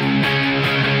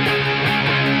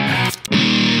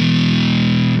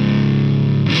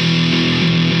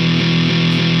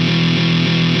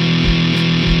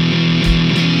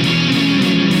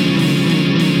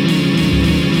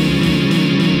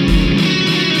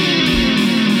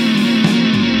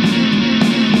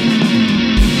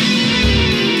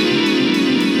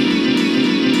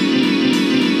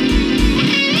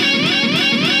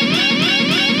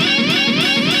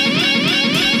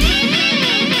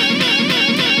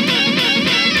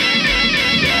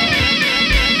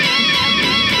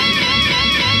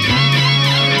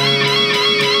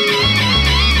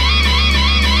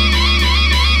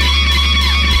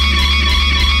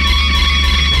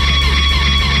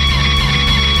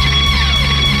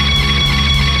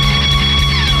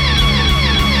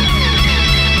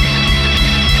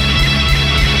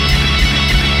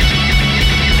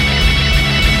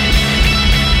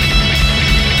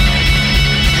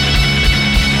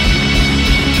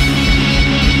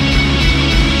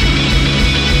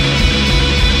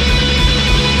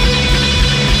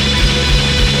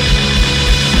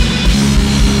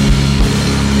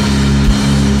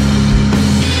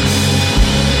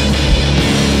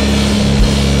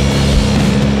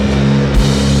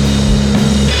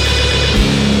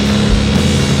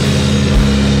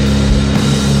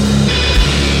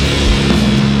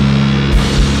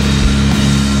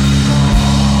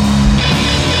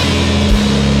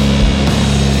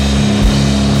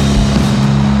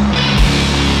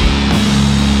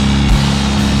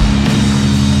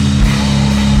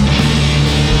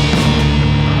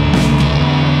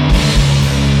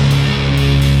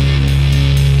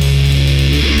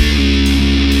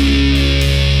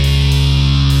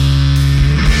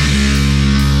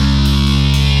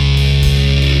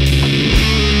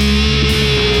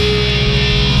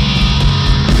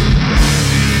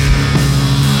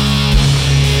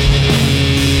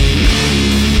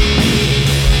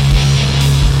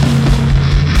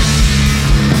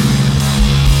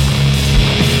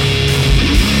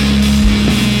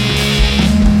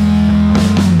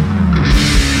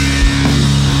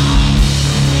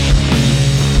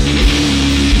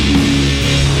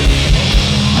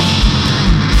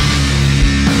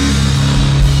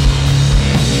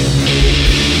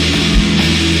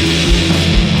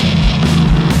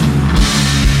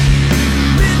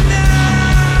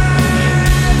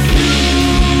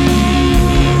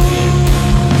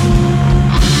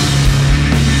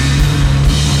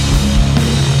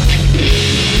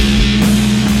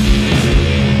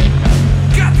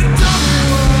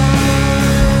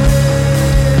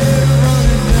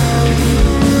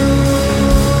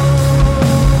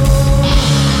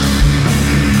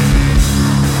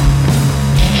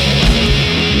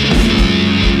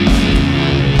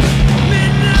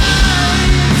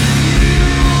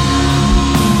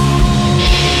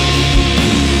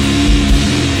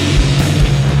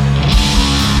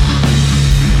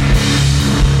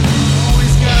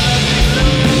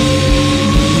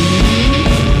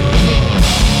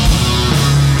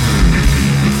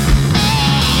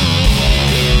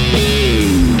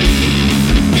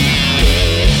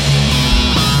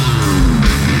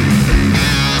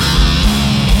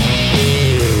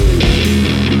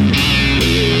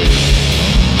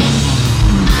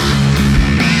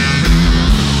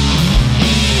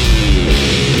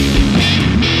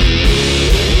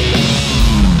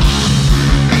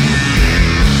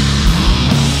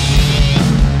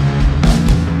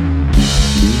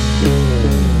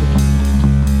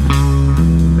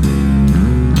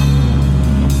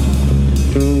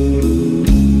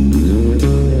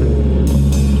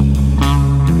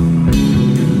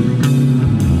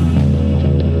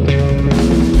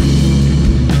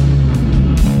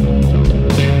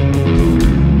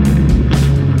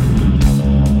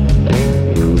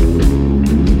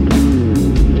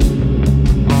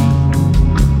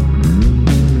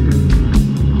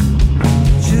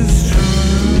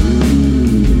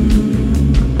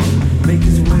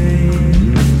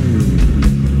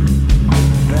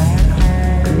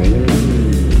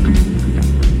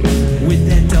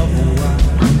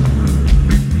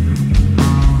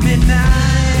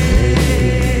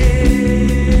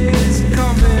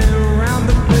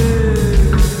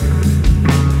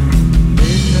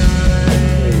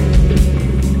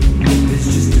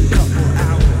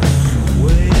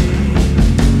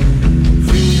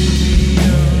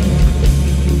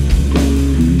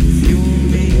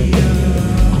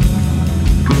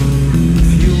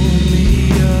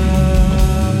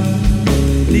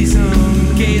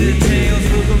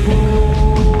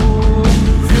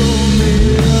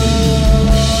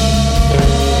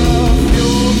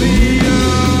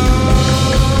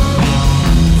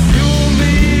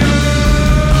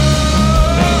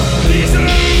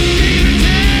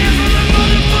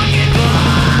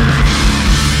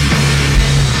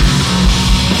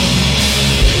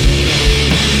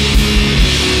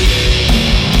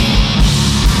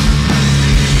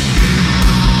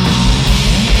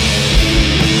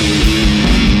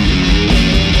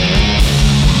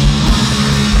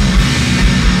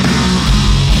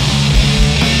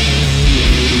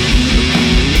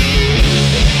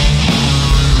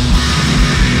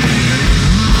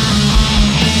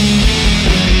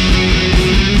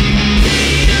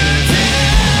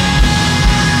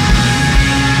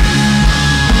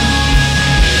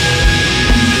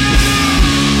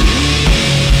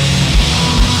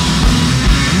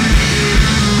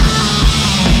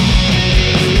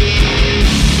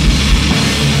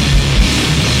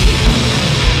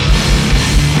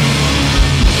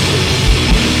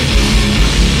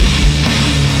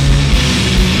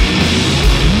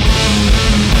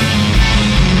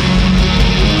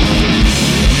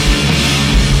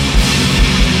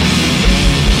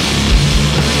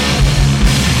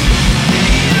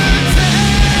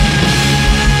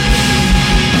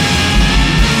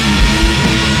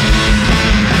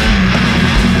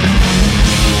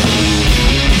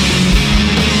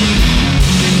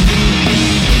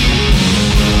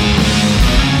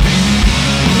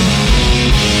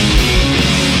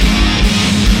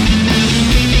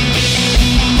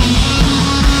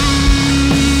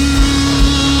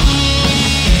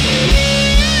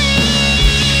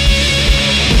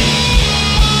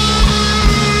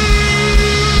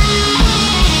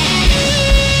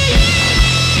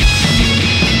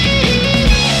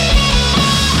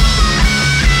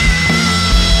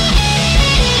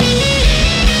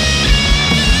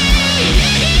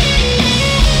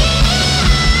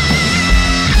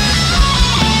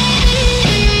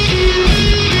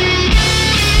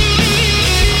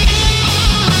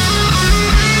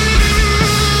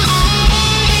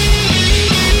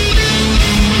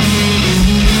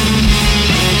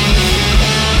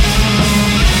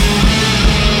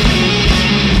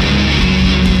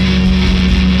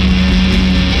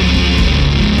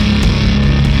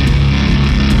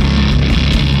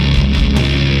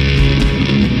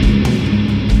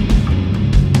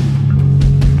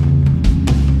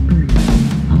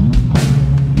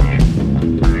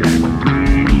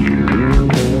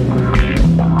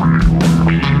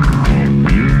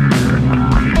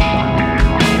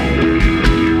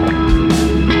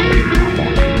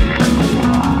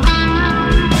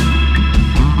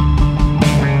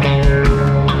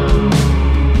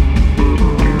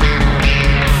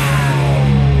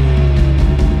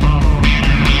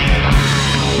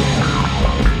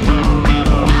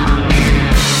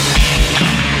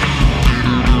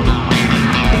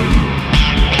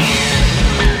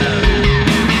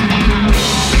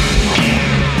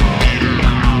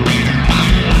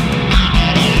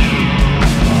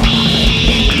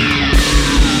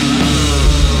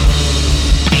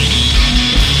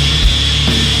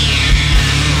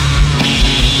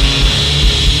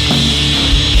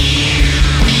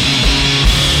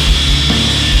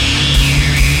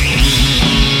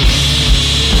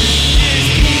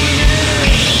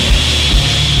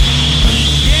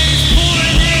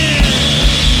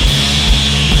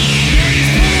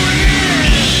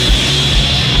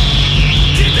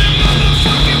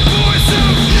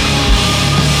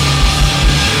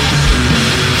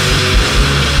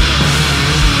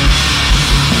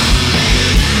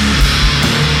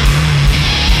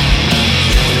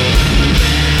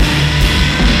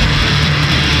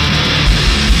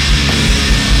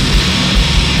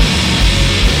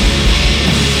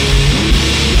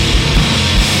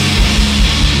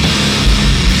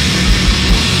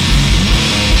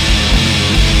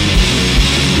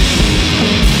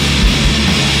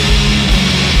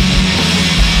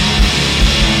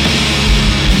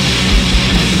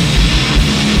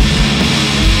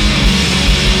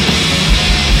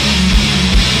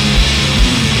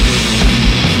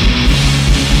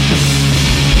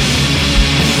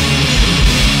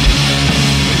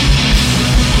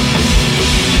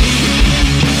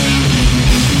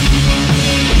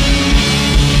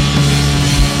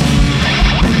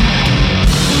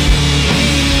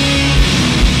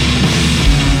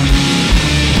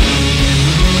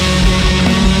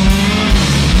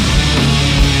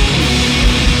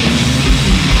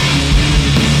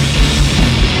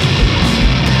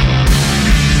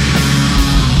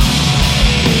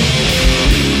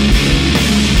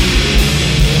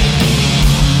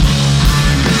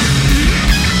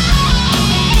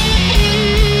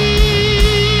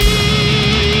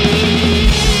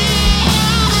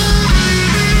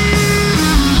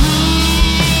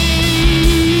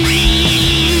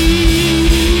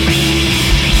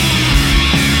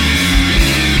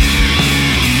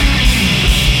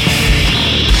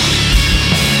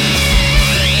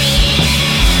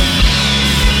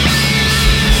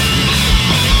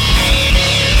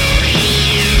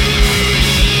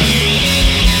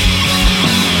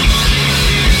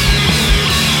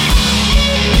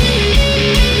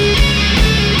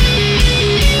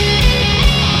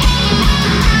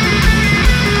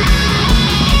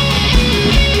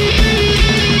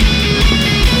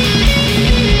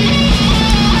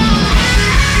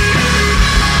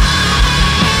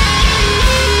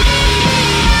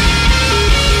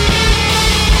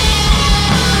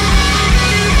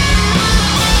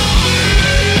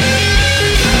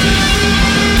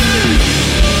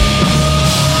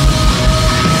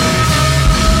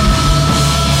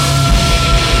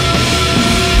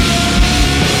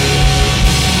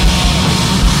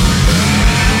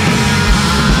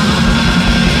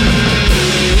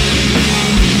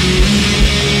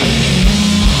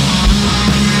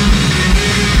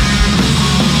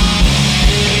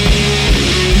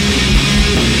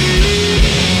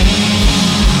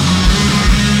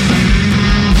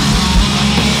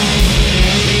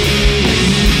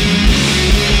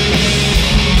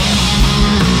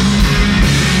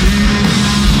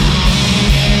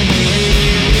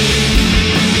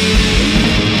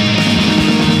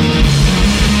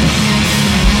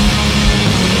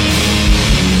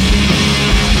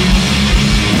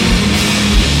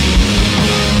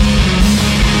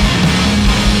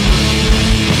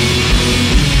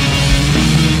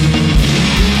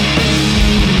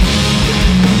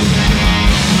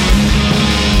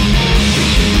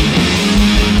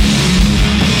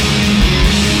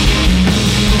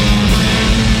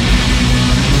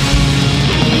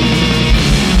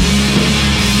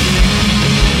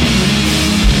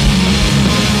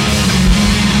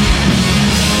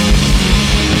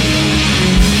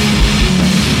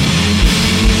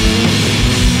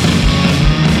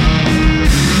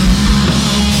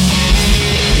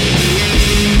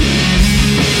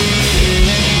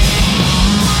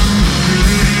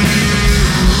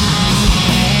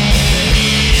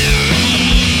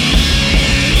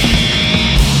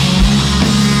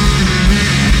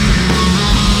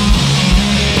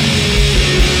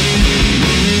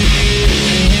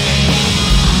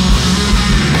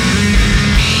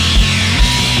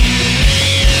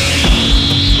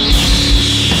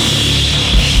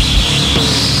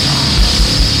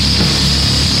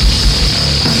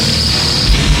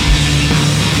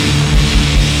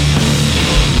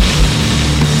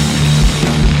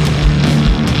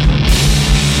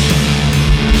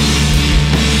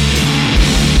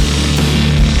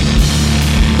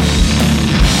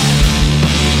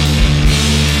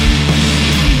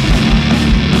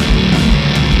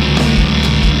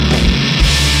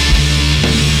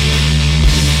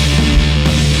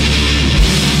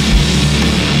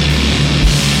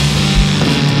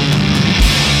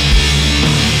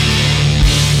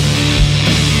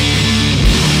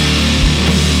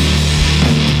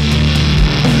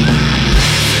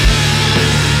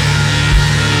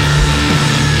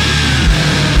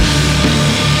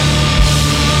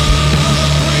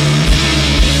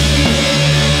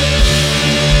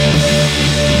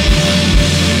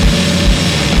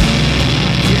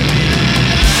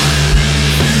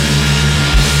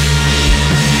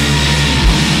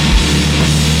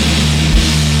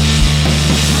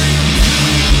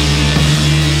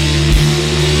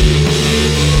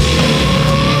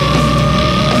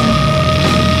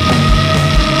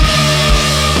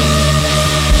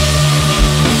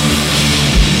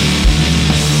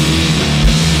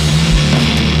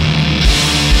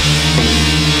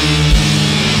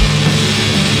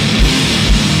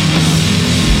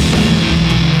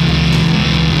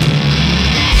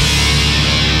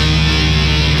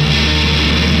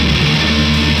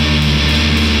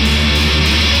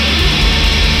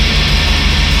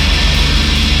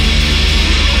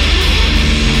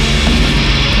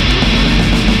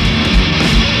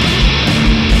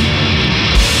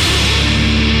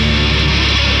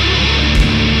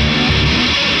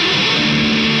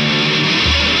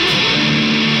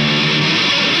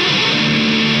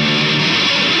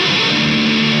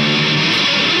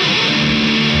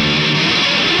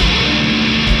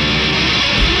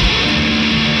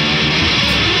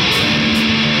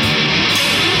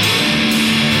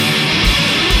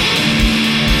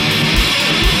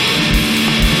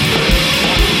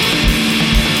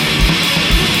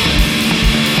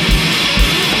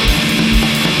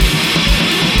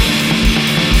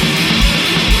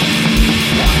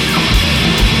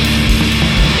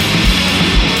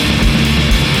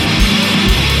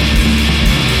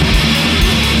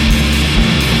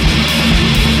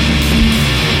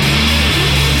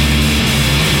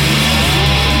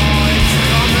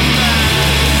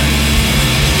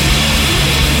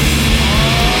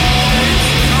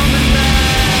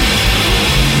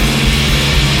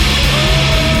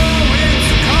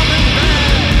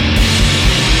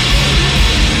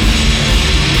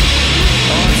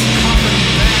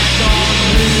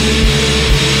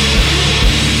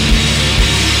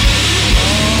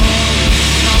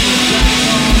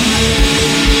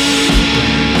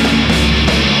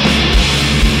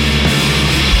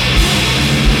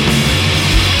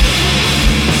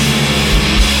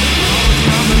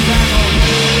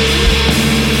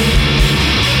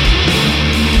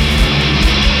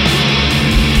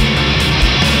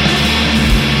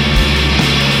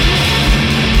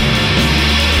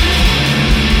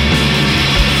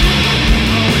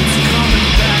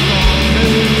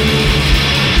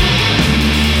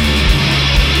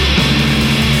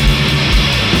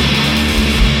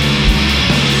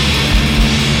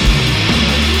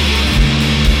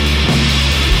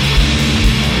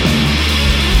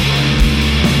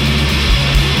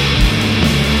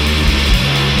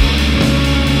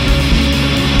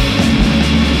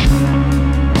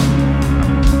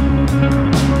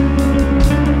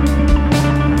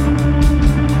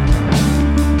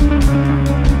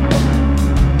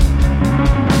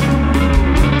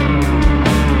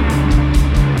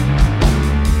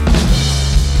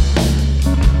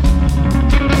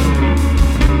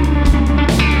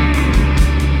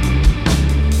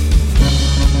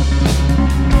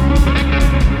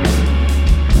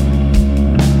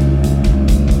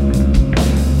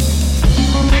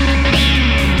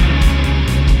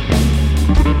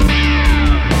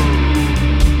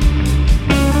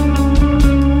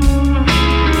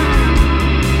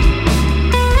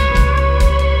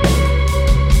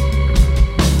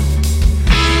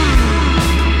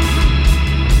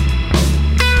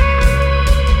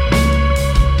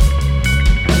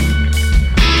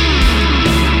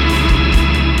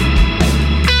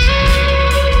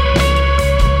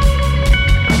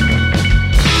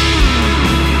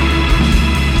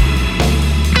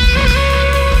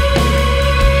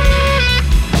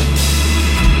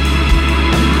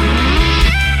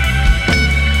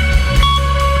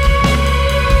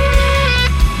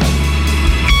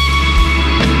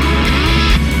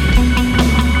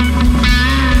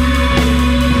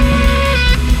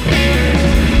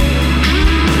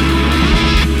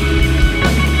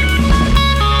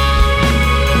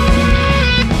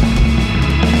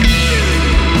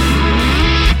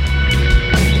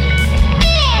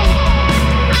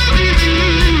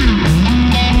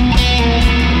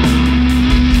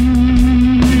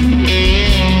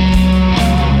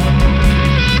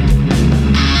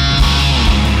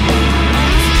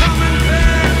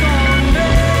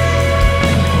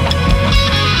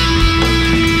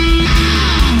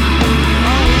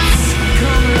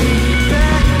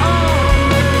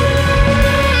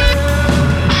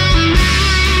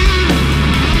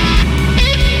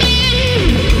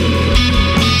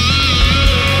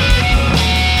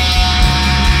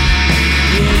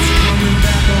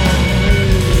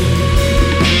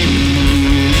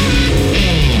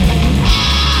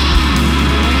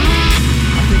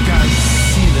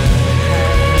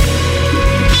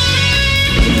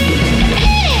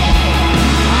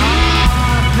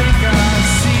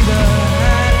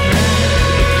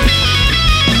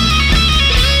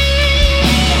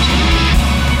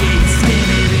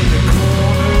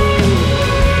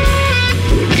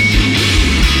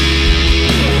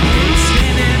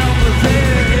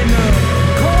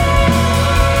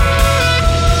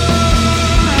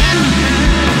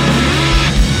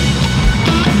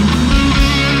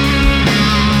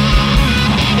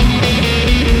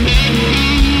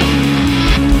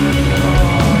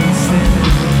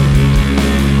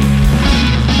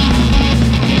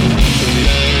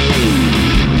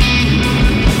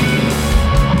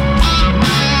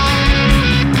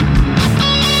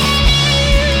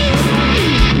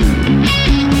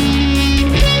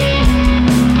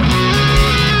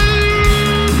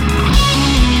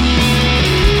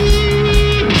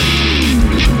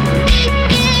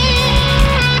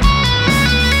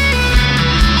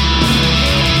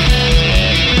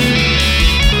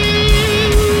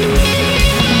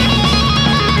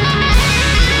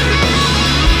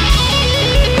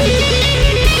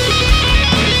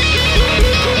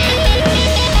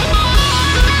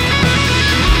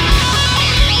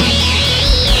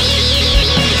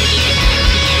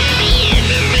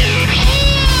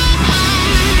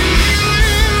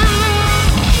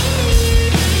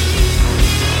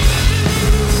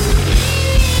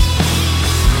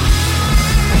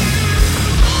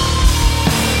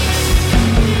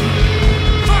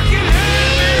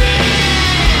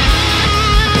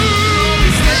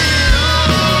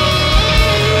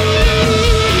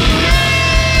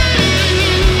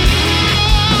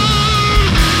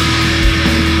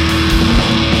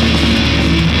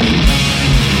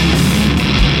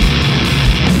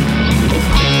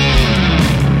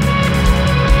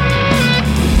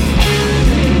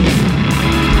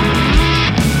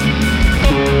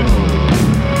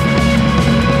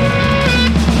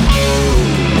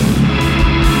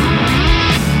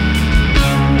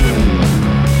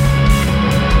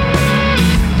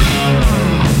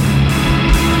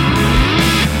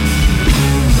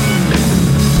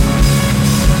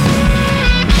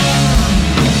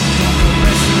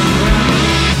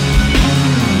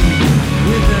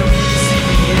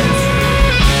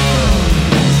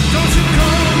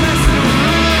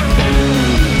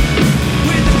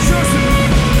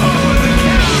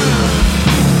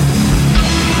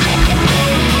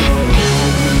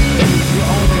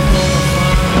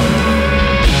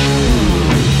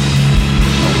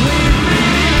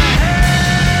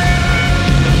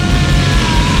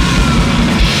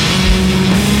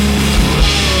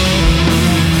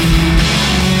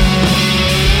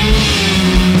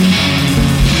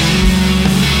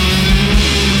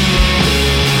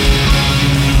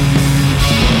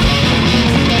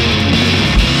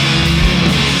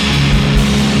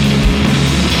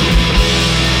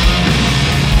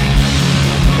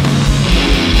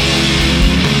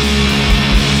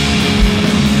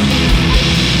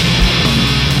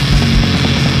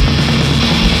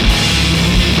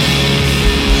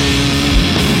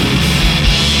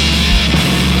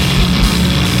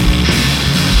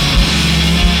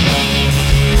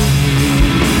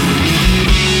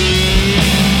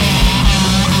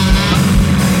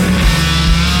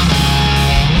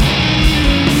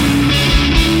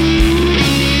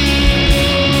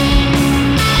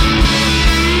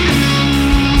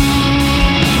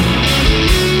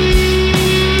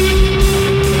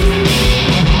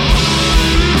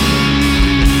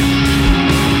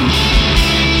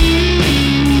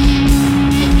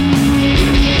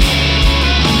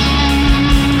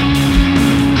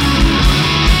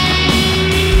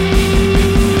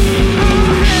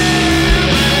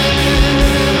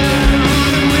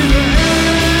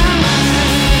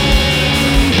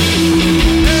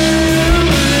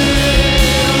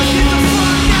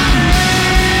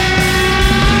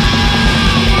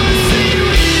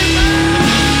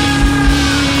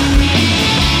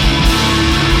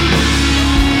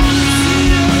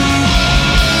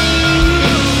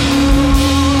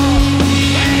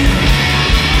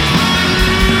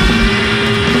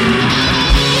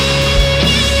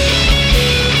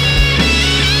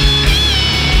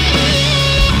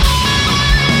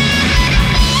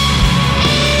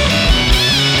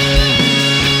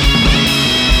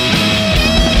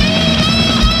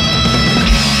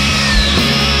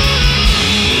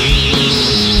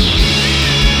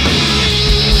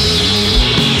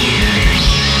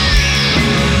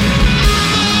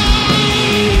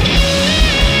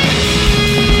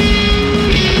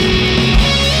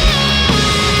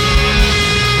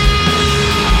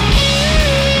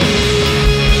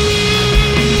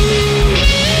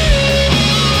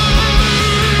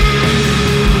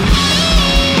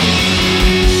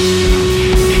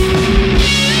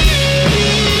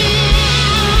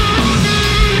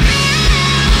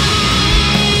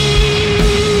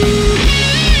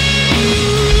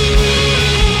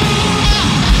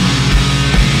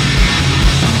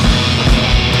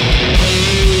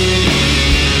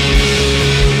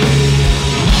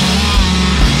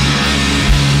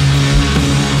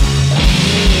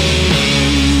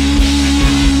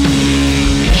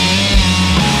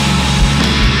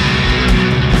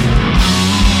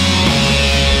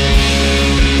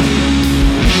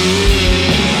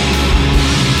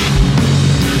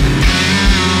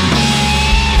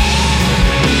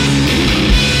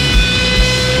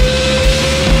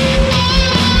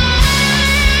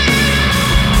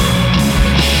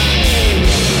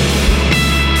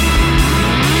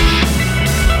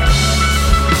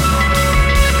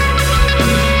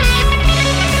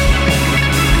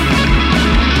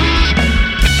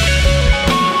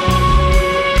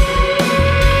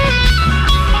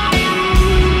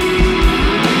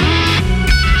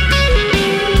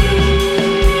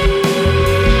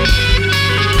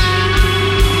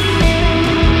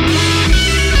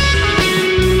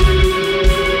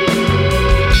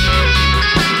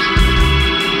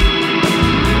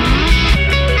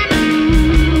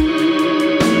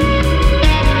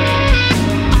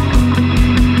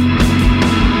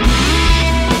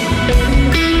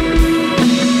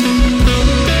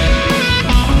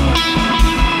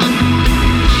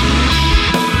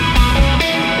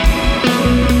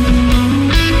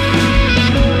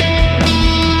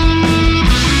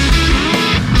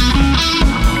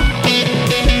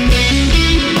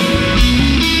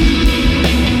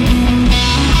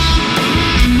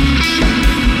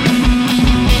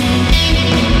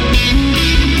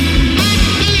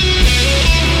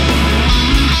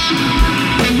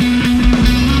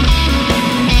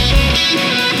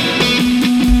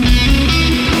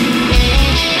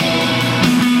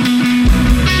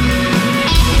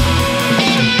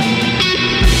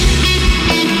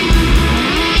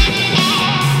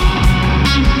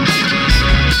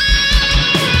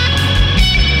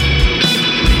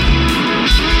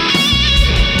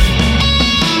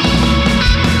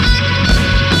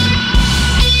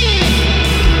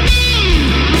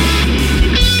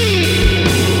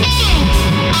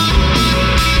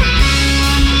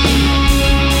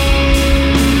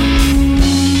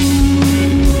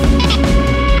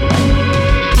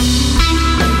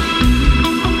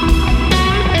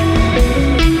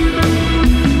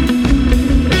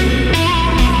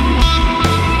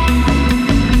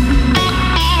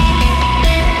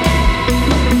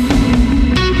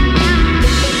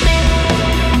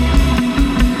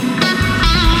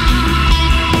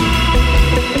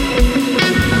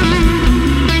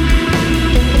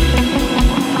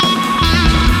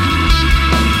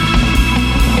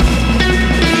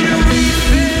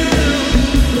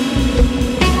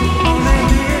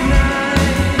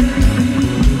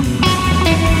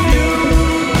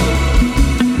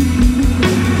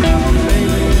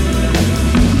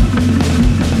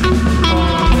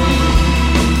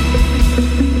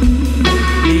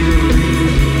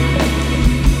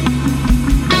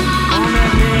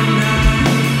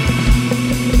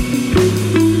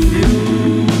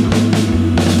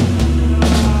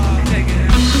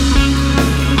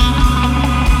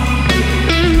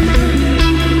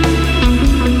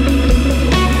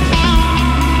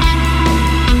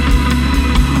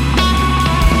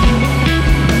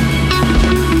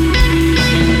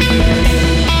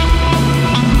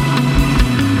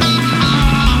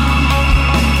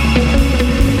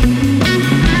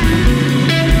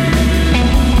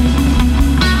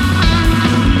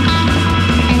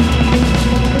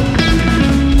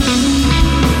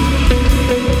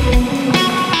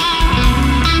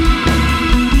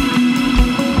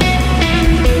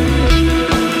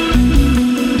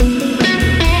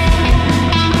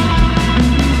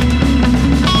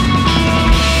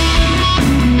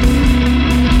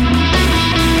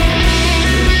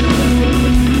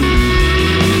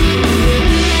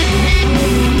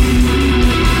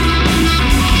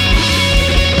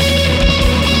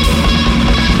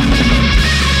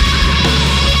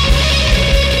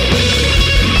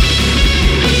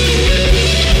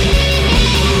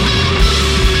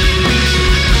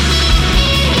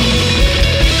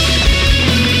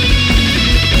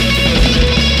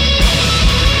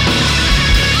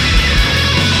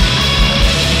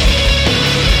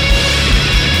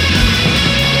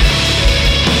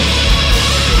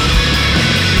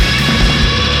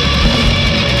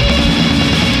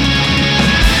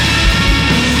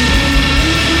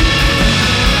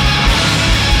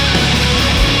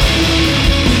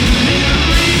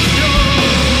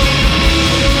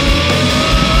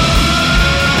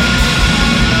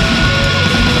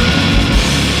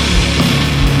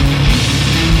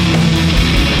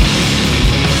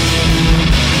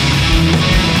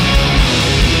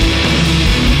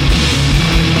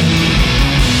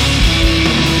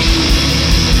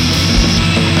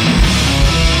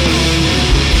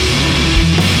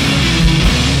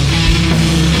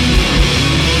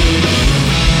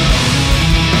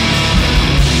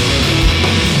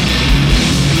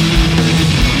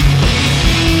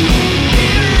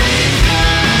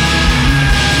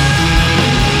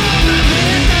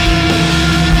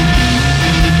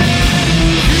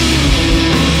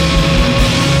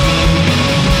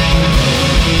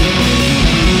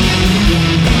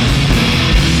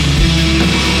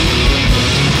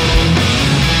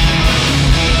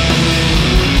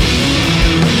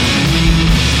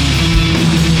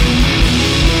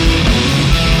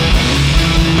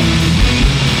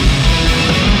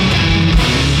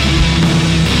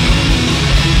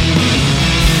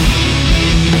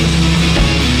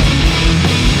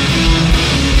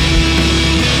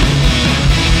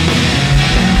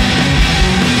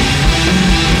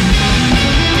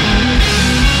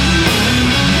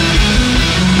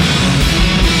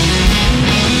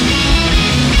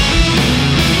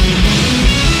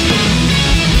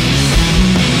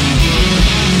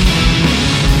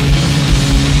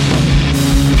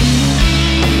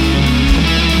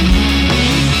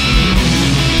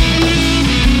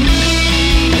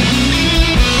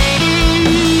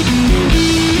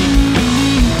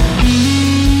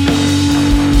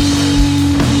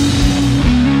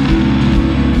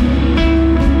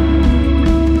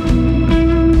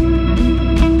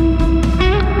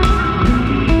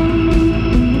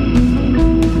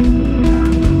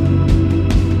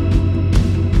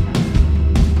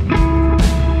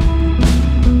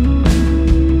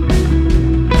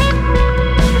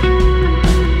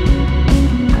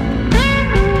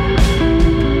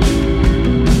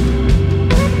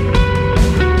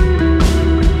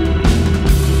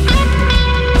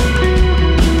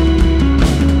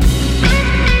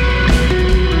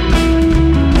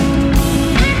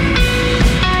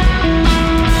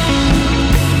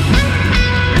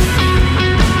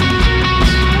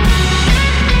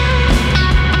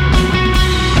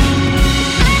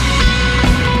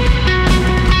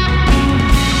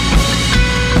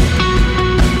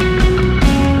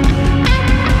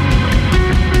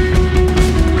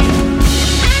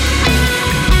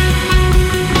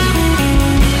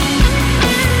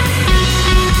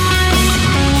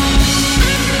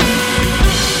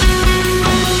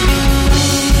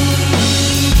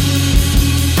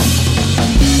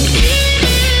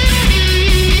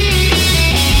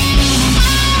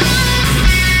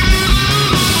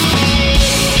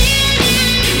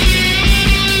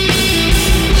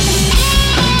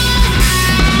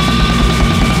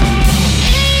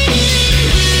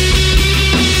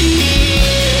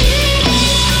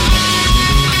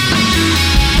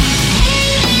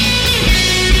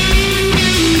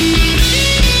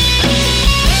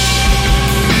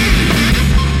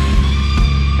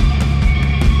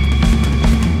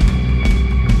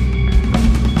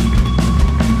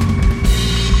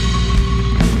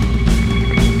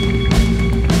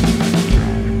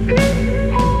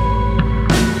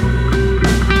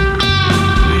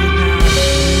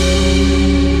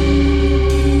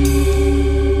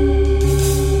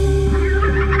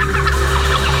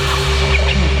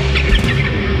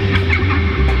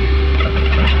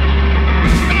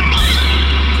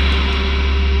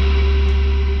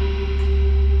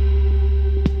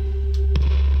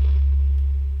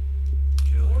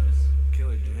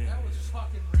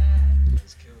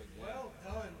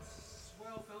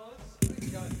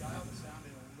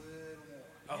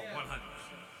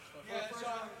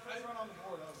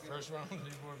 First round on the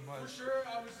keyboard much. For sure,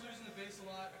 I was losing the bass a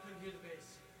lot. I couldn't hear the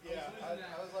bass. Yeah, I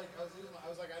was like,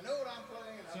 I know what I'm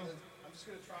playing, and I'm just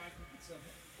gonna try and keep it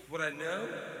simple. What I know,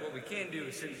 what we can do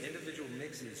is send individual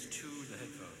mixes to the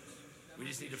headphones. We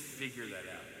just need to figure that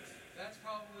out. That's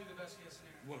probably the best case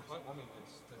scenario. I mean,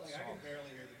 it's Like, I can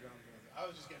barely hear the drums. I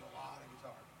was just getting a lot of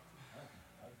guitar,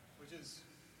 which was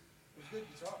good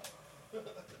guitar.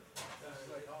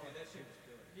 Like, oh, that shit was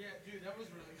good. Yeah, dude, that was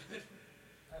really good.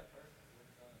 I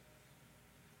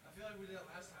feel like we did that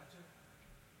last time too.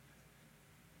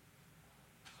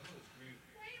 you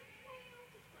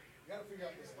gotta figure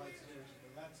out this light situation,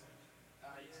 but that's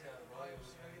He's got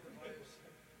Vibes, I get the vibes.